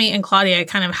Tommy and Claudia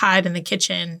kind of hide in the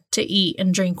kitchen to eat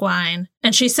and drink wine.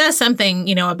 And she says something,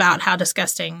 about how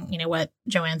disgusting, what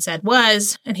Joanne said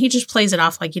was. And he just plays it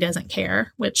off like he doesn't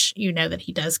care, which that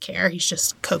he does care. He's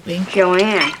just coping.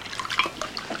 Joanne.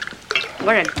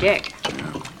 What a dick.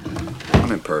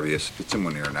 I'm impervious. It's in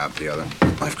one ear and out the other.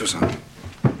 Life goes on.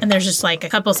 And there's just like a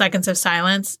couple seconds of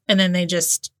silence. And then they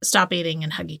just stop eating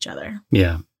and hug each other.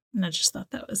 Yeah. And I just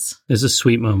thought that was... It's a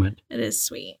sweet moment. It is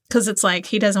sweet. Because it's like,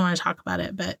 he doesn't want to talk about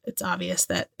it, but it's obvious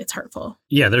that it's hurtful.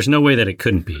 Yeah, there's no way that it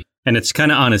couldn't be. And it's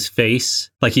kind of on his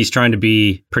face. Like he's trying to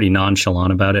be pretty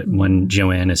nonchalant about it when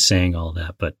Joanne is saying all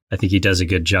that. But I think he does a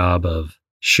good job of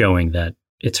showing that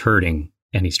it's hurting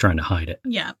and he's trying to hide it.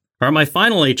 Yeah. All right, my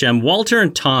final HM, Walter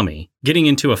and Tommy getting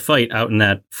into a fight out in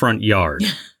that front yard.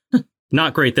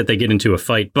 Not great that they get into a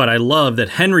fight, but I love that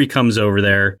Henry comes over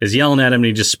there, is yelling at him, and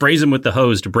he just sprays him with the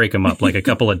hose to break him up like a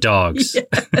couple of dogs.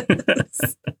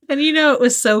 Yes. And it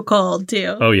was so cold,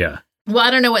 too. Oh, yeah. Well,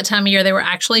 I don't know what time of year they were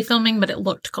actually filming, but it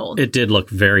looked cold. It did look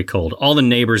very cold. All the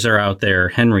neighbors are out there.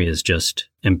 Henry is just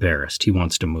embarrassed. He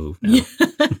wants to move now.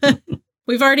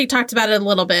 We've already talked about it a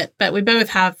little bit, but we both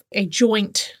have a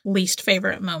joint least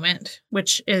favorite moment,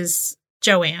 which is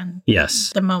Joanne.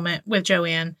 Yes. The moment with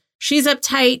Joanne. She's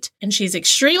uptight and she's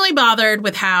extremely bothered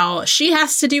with how she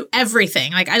has to do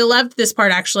everything. Like, I loved this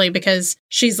part actually because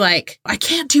she's like, I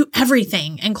can't do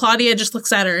everything. And Claudia just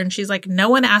looks at her and she's like, no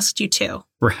one asked you to.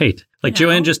 Right. Like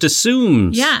Joanne just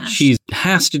assumes she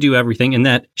has to do everything and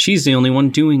that she's the only one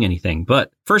doing anything.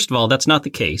 But first of all, that's not the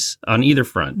case on either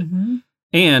front. Mm-hmm.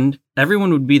 And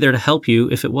everyone would be there to help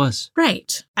you if it was.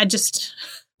 Right.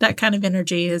 That kind of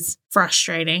energy is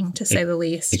frustrating, to say the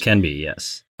least. It can be,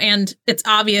 yes. And it's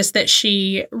obvious that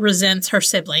she resents her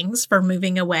siblings for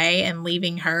moving away and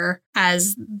leaving her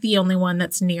as the only one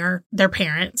that's near their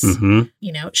parents. Mm-hmm.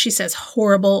 You know, she says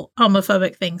horrible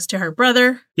homophobic things to her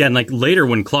brother. Yeah, and like later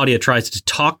when Claudia tries to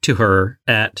talk to her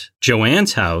at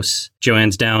Joanne's house,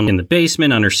 Joanne's down in the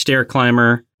basement on her stair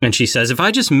climber, and she says, if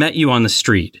I just met you on the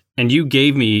street and you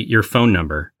gave me your phone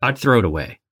number, I'd throw it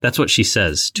away. That's what she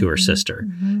says to her sister.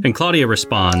 Mm-hmm. And Claudia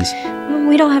responds,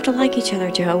 We don't have to like each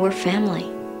other, Joe. We're family.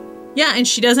 Yeah, and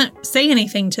she doesn't say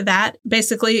anything to that.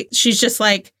 Basically, she's just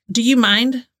like, do you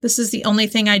mind? This is the only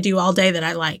thing I do all day that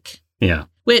I like. Yeah.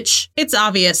 Which it's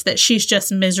obvious that she's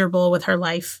just miserable with her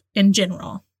life in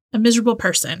general. A miserable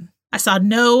person. I saw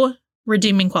no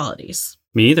redeeming qualities.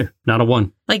 Me either. Not a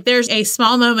one. Like, there's a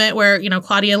small moment where,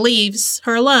 Claudia leaves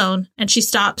her alone and she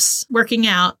stops working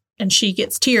out and she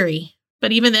gets teary.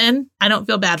 But even then, I don't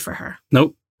feel bad for her.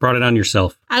 Nope. Brought it on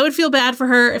yourself. I would feel bad for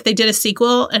her if they did a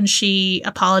sequel and she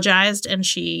apologized and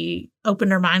she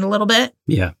opened her mind a little bit.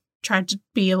 Yeah. Tried to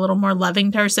be a little more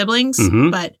loving to her siblings. Mm-hmm.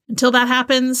 But until that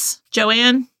happens,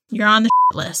 Joanne, you're on the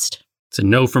list. It's a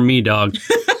no from me, dog.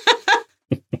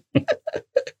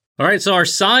 All right. So our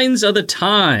signs of the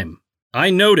time. I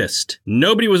noticed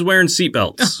nobody was wearing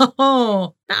seatbelts.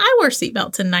 Oh, I wore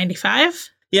seatbelts in 95.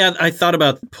 Yeah, I thought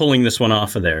about pulling this one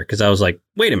off of there because I was like,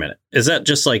 wait a minute. Is that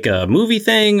just like a movie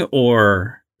thing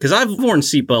or... Because I've worn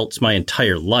seatbelts my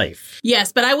entire life.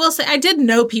 Yes, but I will say I did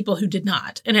know people who did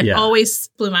not. And it always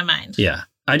blew my mind. Yeah.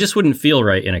 I just wouldn't feel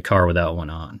right in a car without one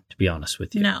on, to be honest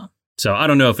with you. No. So I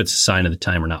don't know if it's a sign of the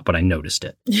time or not, but I noticed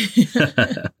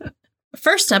it.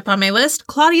 First up on my list,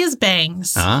 Claudia's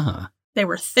bangs. Ah. They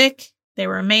were thick. They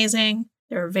were amazing.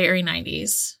 They were very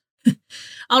 90s.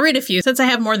 I'll read a few since I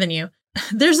have more than you.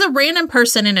 There's a random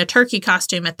person in a turkey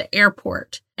costume at the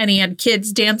airport, and he had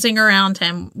kids dancing around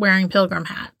him wearing pilgrim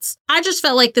hats. I just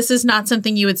felt like this is not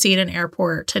something you would see at an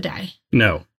airport today.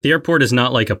 No, the airport is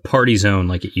not like a party zone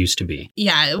like it used to be.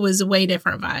 Yeah, it was way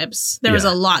different vibes. There was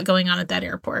a lot going on at that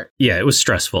airport. Yeah, it was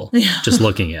stressful just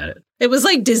looking at it. It was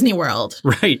like Disney World.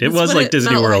 Right, it was like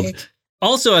Disney World. Like.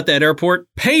 Also at that airport,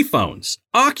 payphones.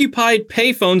 Occupied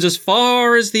payphones as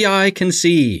far as the eye can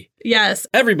see. Yes.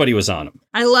 Everybody was on them.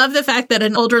 I love the fact that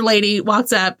an older lady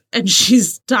walks up and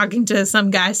she's talking to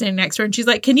some guy standing next to her and she's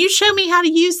like, can you show me how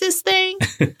to use this thing?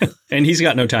 And he's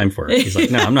got no time for it. He's like,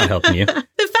 no, I'm not helping you. The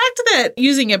fact that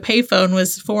using a payphone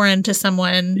was foreign to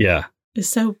someone is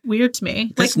so weird to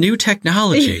me. That's new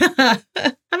technology.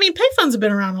 I mean, payphones have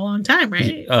been around a long time,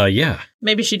 right? Yeah.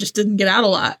 Maybe she just didn't get out a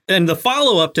lot. And the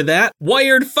follow-up to that,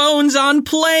 wired phones on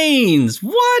planes.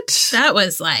 What? That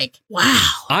was like, wow.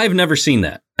 I've never seen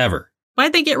that, ever.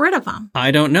 Why'd they get rid of them?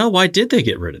 I don't know. Why did they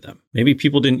get rid of them? Maybe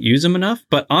people didn't use them enough.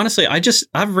 But honestly,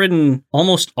 I've ridden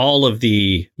almost all of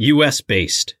the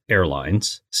US-based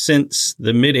airlines since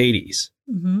the mid-'80s.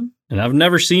 Mm-hmm. And I've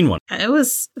never seen one.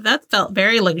 That felt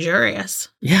very luxurious.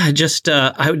 Yeah,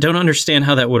 I don't understand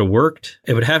how that would have worked.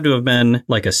 It would have to have been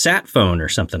like a sat phone or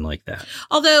something like that.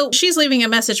 Although she's leaving a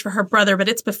message for her brother, but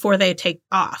it's before they take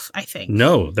off, I think.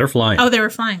 No, they're flying. Oh, they were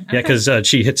flying. Okay. Yeah, because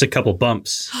she hits a couple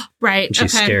bumps. Right. And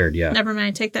she's scared, yeah. Never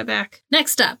mind, take that back.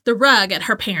 Next up, the rug at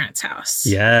her parents' house.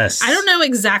 Yes. I don't know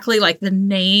exactly like the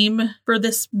name for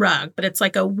this rug, but it's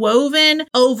like a woven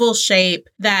oval shape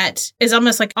that is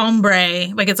almost like ombre,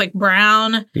 like it's like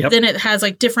brown. Yep. Then it has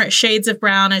like different shades of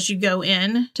brown as you go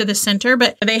in to the center.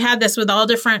 But they had this with all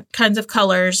different kinds of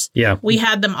colors. Yeah. We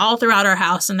had them all throughout our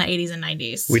house in the 80s and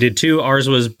 90s. We did too. Ours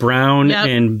was brown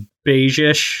and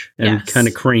beige-ish and kind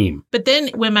of cream. But then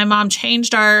when my mom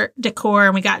changed our decor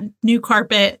and we got new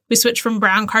carpet, we switched from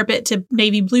brown carpet to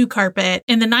navy blue carpet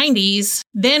in the 90s.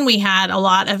 Then we had a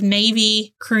lot of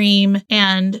navy, cream,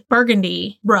 and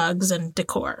burgundy rugs and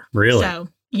decor. Really? So,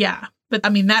 yeah. But I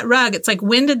mean, that rug, it's like,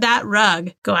 when did that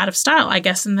rug go out of style? I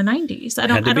guess in the 90s. I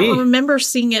don't remember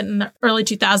seeing it in the early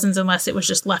 2000s unless it was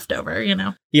just leftover, you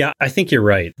know? Yeah, I think you're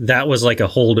right. That was like a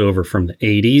holdover from the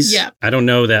 80s. Yeah. I don't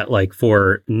know that like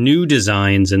for new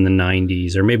designs in the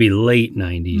 90s or maybe late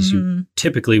 90s, you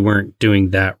typically weren't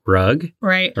doing that rug.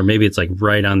 Right. Or maybe it's like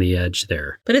right on the edge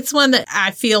there. But it's one that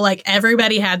I feel like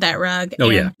everybody had that rug. Oh,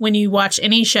 and yeah. when you watch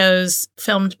any shows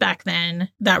filmed back then,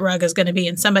 that rug is going to be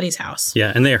in somebody's house.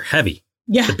 Yeah, and they're heavy.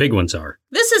 Yeah. The big ones are.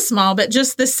 This is small, but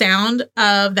just the sound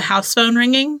of the house phone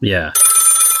ringing. Yeah.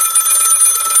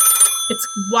 It's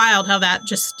wild how that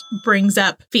just brings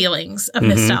up feelings of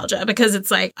nostalgia because it's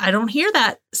like, I don't hear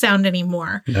that sound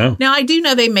anymore. No. Now, I do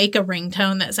know they make a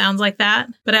ringtone that sounds like that,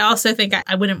 but I also think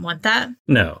I wouldn't want that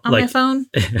No. on my phone.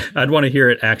 I'd want to hear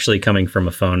it actually coming from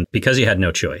a phone because you had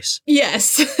no choice.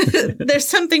 Yes. There's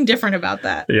something different about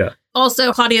that. Yeah.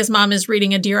 Also, Claudia's mom is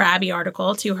reading a Dear Abby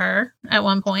article to her at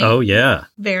one point. Oh, yeah.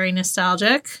 Very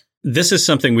nostalgic. This is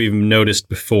something we've noticed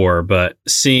before, but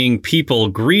seeing people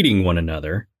greeting one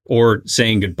another or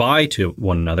saying goodbye to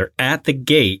one another at the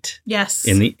gate Yes.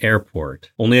 in the airport.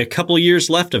 Only a couple years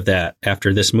left of that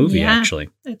after this movie, Yeah. actually.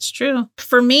 It's true.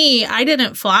 For me, I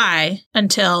didn't fly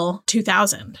until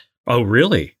 2000. Oh,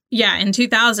 really? Yeah, in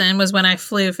 2000 was when I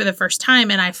flew for the first time,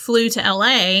 and I flew to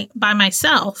LA by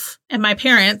myself, and my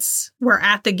parents were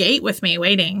at the gate with me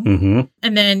waiting. Mm-hmm.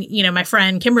 And then, you know, my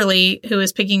friend Kimberly, who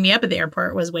was picking me up at the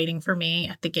airport, was waiting for me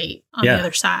at the gate on the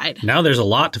other side. Now there's a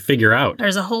lot to figure out.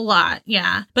 There's a whole lot,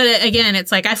 yeah. But again,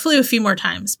 it's like I flew a few more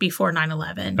times before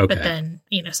 9/11. Okay. But then,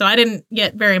 you know, so I didn't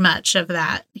get very much of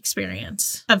that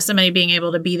experience of somebody being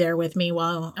able to be there with me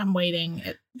while I'm waiting.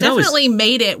 It definitely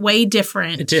made it way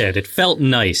different. It did. It felt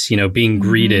nice, you know, being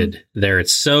greeted there.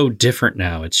 It's so different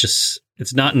now. It's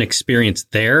not an experience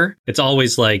there. It's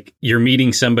always like you're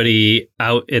meeting somebody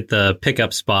out at the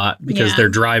pickup spot because they're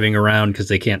driving around because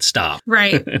they can't stop.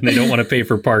 Right. And they don't want to pay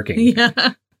for parking.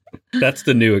 Yeah. That's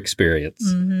the new experience.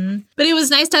 But it was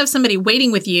nice to have somebody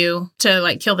waiting with you to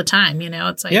like kill the time, you know?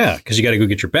 It's like, Yeah, because you got to go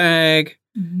get your bag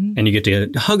and you get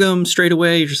to hug them straight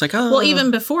away. You're just like, oh. well,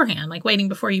 even beforehand, like waiting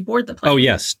before you board the plane. Oh,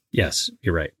 yes. Yes,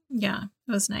 you're right. Yeah,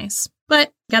 it was nice.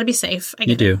 But got to be safe. I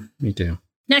You get it. do. You do.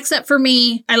 Next up for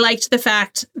me, I liked the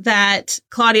fact that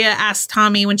Claudia asked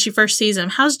Tommy when she first sees him,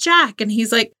 how's Jack? And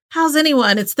he's like, how's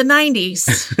anyone? It's the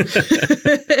 90s.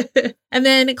 And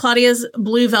then Claudia's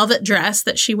blue velvet dress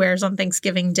that she wears on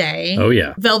Thanksgiving Day. Oh,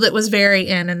 yeah. Velvet was very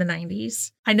in the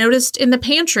 90s. I noticed in the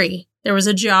pantry, there was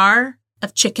a jar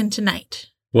of Chicken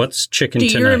Tonight. What's Chicken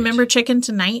Tonight? Do you remember Chicken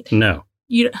Tonight? No.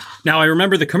 Now I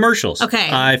remember the commercials. Okay.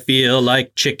 I feel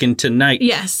like chicken tonight.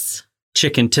 Yes.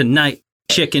 Chicken tonight.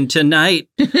 Chicken tonight.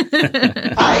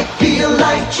 I feel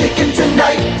like chicken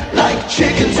tonight, like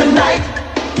chicken tonight,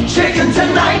 chicken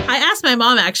tonight. I asked my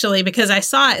mom actually because I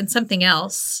saw it in something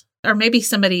else. Or maybe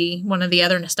somebody, one of the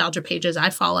other nostalgia pages I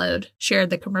followed,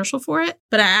 shared the commercial for it.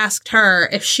 But I asked her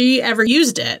if she ever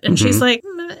used it. And she's like,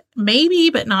 maybe,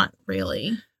 but not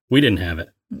really. We didn't have it.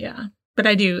 Yeah. But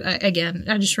I do, again,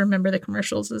 I just remember the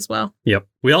commercials as well. Yep.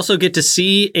 We also get to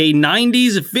see a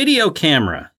 90s video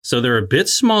camera. So they're a bit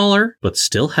smaller, but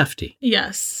still hefty.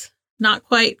 Yes. Not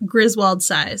quite Griswold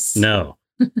size. No.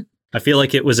 I feel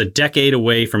like it was a decade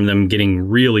away from them getting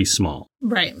really small.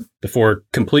 Right. Before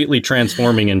completely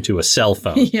transforming into a cell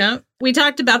phone. Yeah. We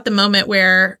talked about the moment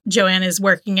where Joanne is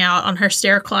working out on her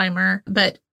stair climber,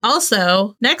 but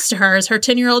also next to her is her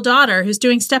 10-year-old daughter who's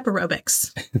doing step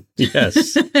aerobics.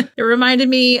 Yes. It reminded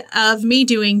me of me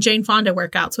doing Jane Fonda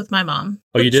workouts with my mom.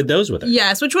 Oh, you did those with her?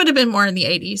 Yes, which would have been more in the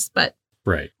 80s, but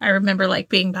right. I remember like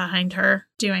being behind her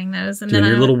doing those. And doing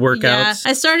then your little workouts? Yeah,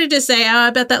 I started to say, oh,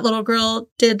 I bet that little girl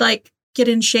did like get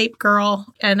in shape girl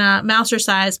and Mouser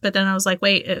size, but then I was like,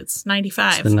 wait, it's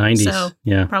 95. It's the 90s. So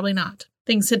yeah. Probably not.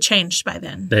 Things had changed by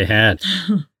then. They had.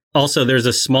 Also, there's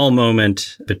a small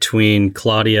moment between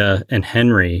Claudia and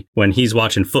Henry when he's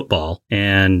watching football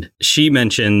and she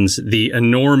mentions the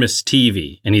enormous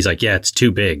TV. And he's like, yeah, it's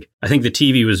too big. I think the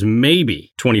TV was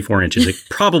maybe 24 inches. It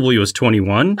probably was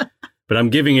 21, but I'm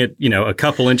giving it, you know, a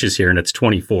couple inches here and it's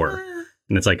 24.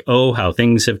 And it's like, oh, how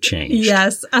things have changed.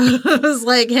 Yes. I was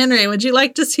like, Henry, would you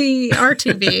like to see our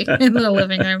TV in the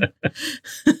living room?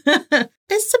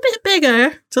 It's a bit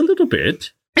bigger. It's a little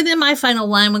bit. And then my final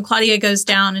one, when Claudia goes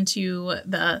down into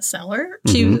the cellar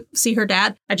to see her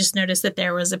dad, I just noticed that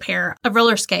there was a pair of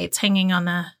roller skates hanging on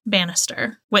the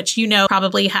banister, which, you know,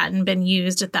 probably hadn't been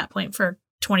used at that point for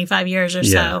 25 years or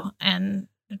so. And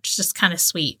it's just kind of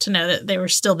sweet to know that they were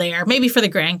still there. Maybe for the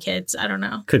grandkids. I don't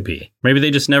know. Could be. Maybe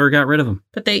they just never got rid of them.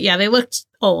 But they looked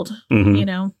old, you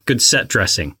know. Good set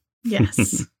dressing.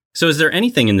 Yes. So is there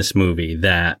anything in this movie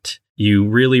that you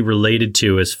really related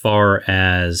to as far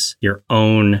as your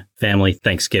own family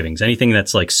Thanksgivings? Anything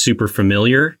that's like super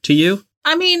familiar to you?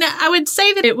 I mean, I would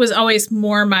say that it was always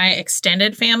more my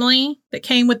extended family that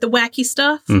came with the wacky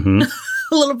stuff. Mm-hmm.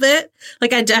 A little bit.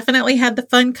 Like I definitely had the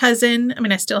fun cousin. I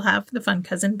mean, I still have the fun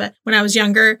cousin, but when I was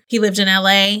younger, he lived in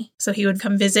LA. So he would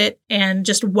come visit and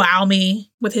just wow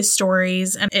me with his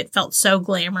stories. And it felt so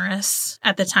glamorous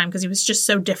at the time because he was just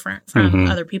so different from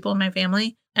other people in my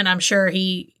family. And I'm sure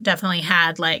he definitely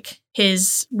had like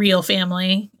his real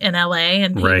family in LA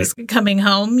and he was coming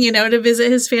home, you know, to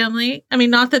visit his family. I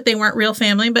mean, not that they weren't real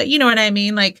family, but you know what I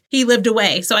mean? Like he lived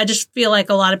away. So I just feel like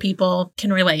a lot of people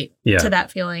can relate to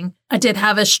that feeling. I did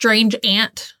have a strange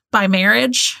aunt by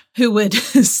marriage who would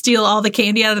steal all the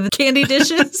candy out of the candy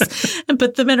dishes and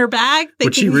put them in her bag.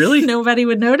 Would she really? Nobody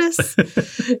would notice.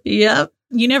 Yep.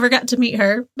 You never got to meet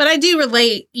her. But I do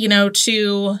relate, you know,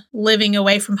 to living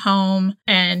away from home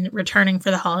and returning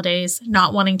for the holidays,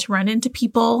 not wanting to run into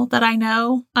people that I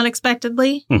know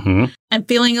unexpectedly and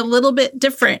feeling a little bit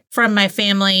different from my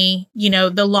family, you know,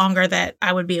 the longer that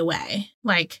I would be away.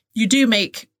 Like you do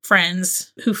make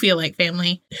friends who feel like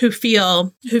family, who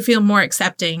feel more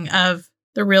accepting of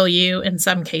the real you in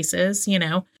some cases, you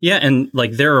know? Yeah. And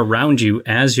like they're around you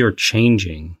as you're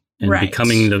changing. And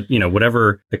becoming the, you know,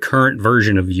 whatever the current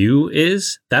version of you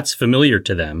is, that's familiar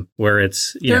to them, where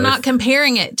it's, they're not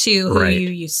comparing it to who you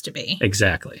used to be.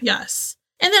 Exactly. Yes.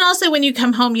 And then also when you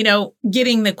come home, you know,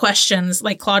 getting the questions,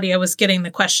 like Claudia was getting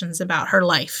the questions about her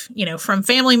life, you know, from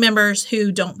family members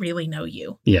who don't really know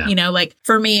you. Yeah. You know, like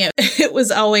for me, it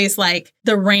was always like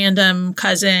the random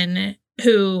cousin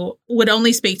who would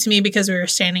only speak to me because we were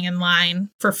standing in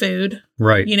line for food.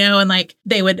 Right. You know, and like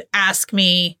they would ask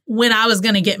me when I was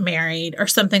going to get married or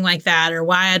something like that, or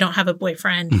why I don't have a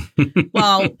boyfriend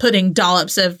while putting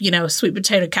dollops of, you know, sweet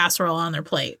potato casserole on their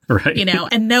plate. Right. You know,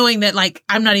 and knowing that like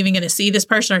I'm not even going to see this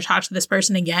person or talk to this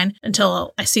person again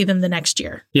until I see them the next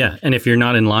year. Yeah. And if you're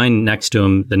not in line next to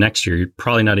them the next year, you're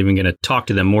probably not even going to talk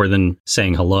to them more than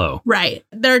saying hello. Right.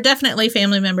 There are definitely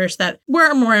family members that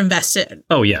were more invested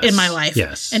in my life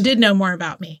and did know more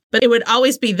about me. But it would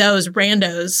always be those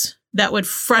randos that would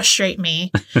frustrate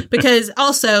me because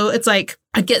also it's like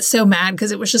I'd get so mad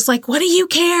because it was just like, what do you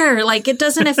care? Like, it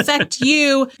doesn't affect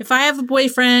you. If I have a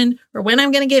boyfriend or when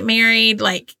I'm going to get married,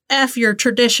 like F your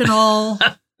traditional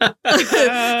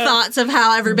thoughts of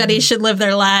how everybody should live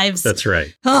their lives. That's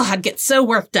right. Oh, I'd get so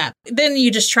worked up. Then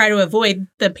you just try to avoid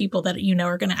the people that you know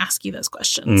are going to ask you those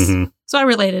questions. So I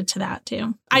related to that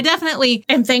too. I definitely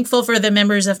am thankful for the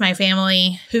members of my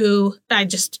family who I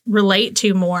just relate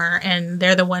to more. And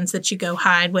they're the ones that you go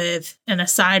hide with in a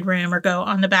side room or go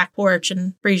on the back porch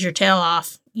and freeze your tail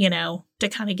off, you know, to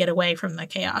kind of get away from the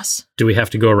chaos. Do we have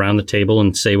to go around the table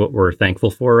and say what we're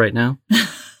thankful for right now?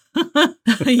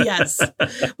 Yes.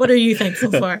 What are you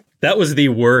thankful for? That was the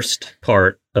worst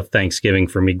part of Thanksgiving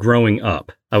for me growing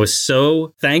up. I was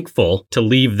so thankful to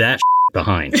leave that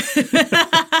behind.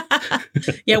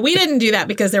 Yeah, we didn't do that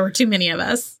because there were too many of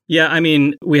us. Yeah, I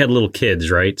mean, we had little kids,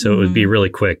 right? So it would be really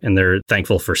quick, and they're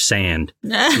thankful for sand.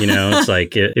 You know, it's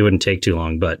like it wouldn't take too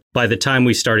long. But by the time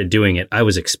we started doing it, I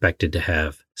was expected to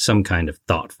have some kind of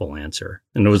thoughtful answer.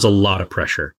 And there was a lot of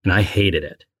pressure, and I hated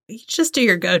it. You just do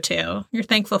your go-to. You're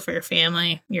thankful for your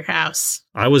family, your house.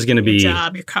 I was going to be... your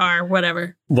job, your car,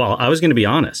 whatever. Well, I was going to be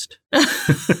honest.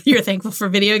 You're thankful for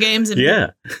video games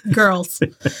and girls.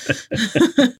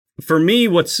 For me,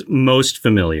 what's most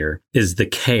familiar is the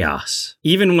chaos.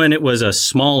 Even when it was a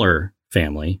smaller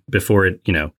family, before it,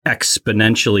 you know,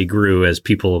 exponentially grew as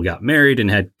people got married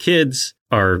and had kids,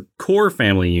 our core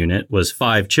family unit was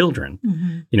 5 children.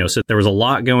 You know, so there was a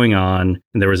lot going on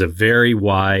and there was a very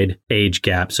wide age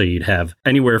gap. So you'd have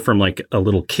anywhere from like a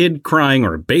little kid crying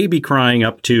or a baby crying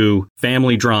up to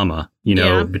family drama, you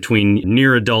know, between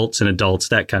near adults and adults,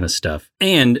 that kind of stuff.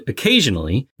 And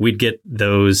occasionally we'd get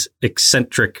those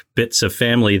eccentric bits of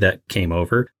family that came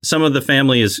over. Some of the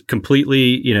family is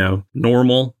completely, you know,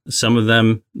 normal. Some of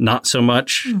them not so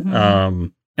much.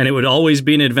 And it would always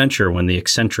be an adventure when the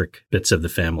eccentric bits of the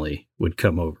family would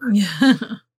come over. Yeah.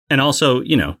 And also,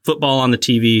 you know, football on the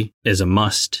TV is a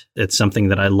must. It's something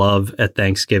that I love at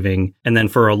Thanksgiving. And then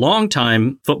for a long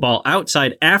time, football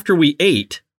outside after we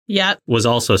ate was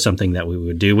also something that we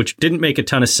would do, which didn't make a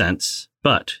ton of sense,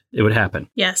 but it would happen.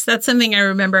 Yes, that's something I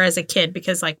remember as a kid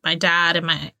because like my dad and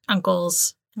my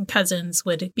uncles and cousins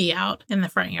would be out in the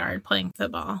front yard playing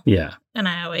football. Yeah. And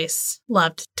I always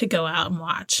loved to go out and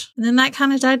watch. And then that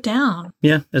kind of died down.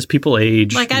 Yeah, as people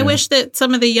age. Like I wish that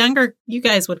some of the younger you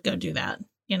guys would go do that,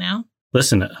 you know?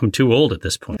 Listen, I'm too old at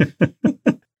this point.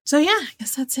 So yeah, I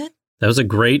guess that's it. That was a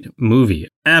great movie.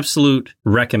 Absolute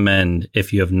recommend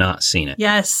if you have not seen it.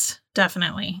 Yes.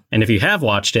 definitely. And if you have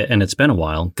watched it and it's been a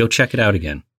while, go check it out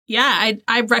again. Yeah,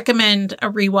 I recommend a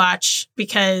rewatch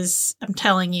because I'm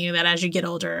telling you that as you get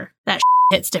older, that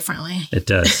hits differently. It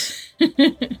does.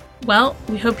 Well,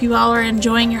 we hope you all are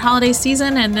enjoying your holiday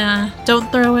season and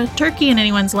don't throw a turkey in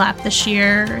anyone's lap this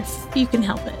year if you can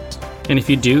help it. And if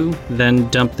you do, then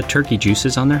dump the turkey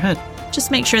juices on their head. Just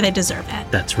make sure they deserve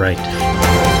it. That's right.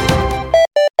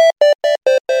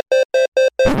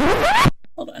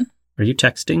 Hold on. Are you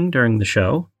texting during the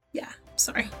show? Yeah,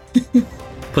 sorry.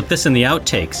 Put this in the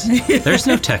outtakes. There's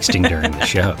no texting during the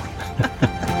show.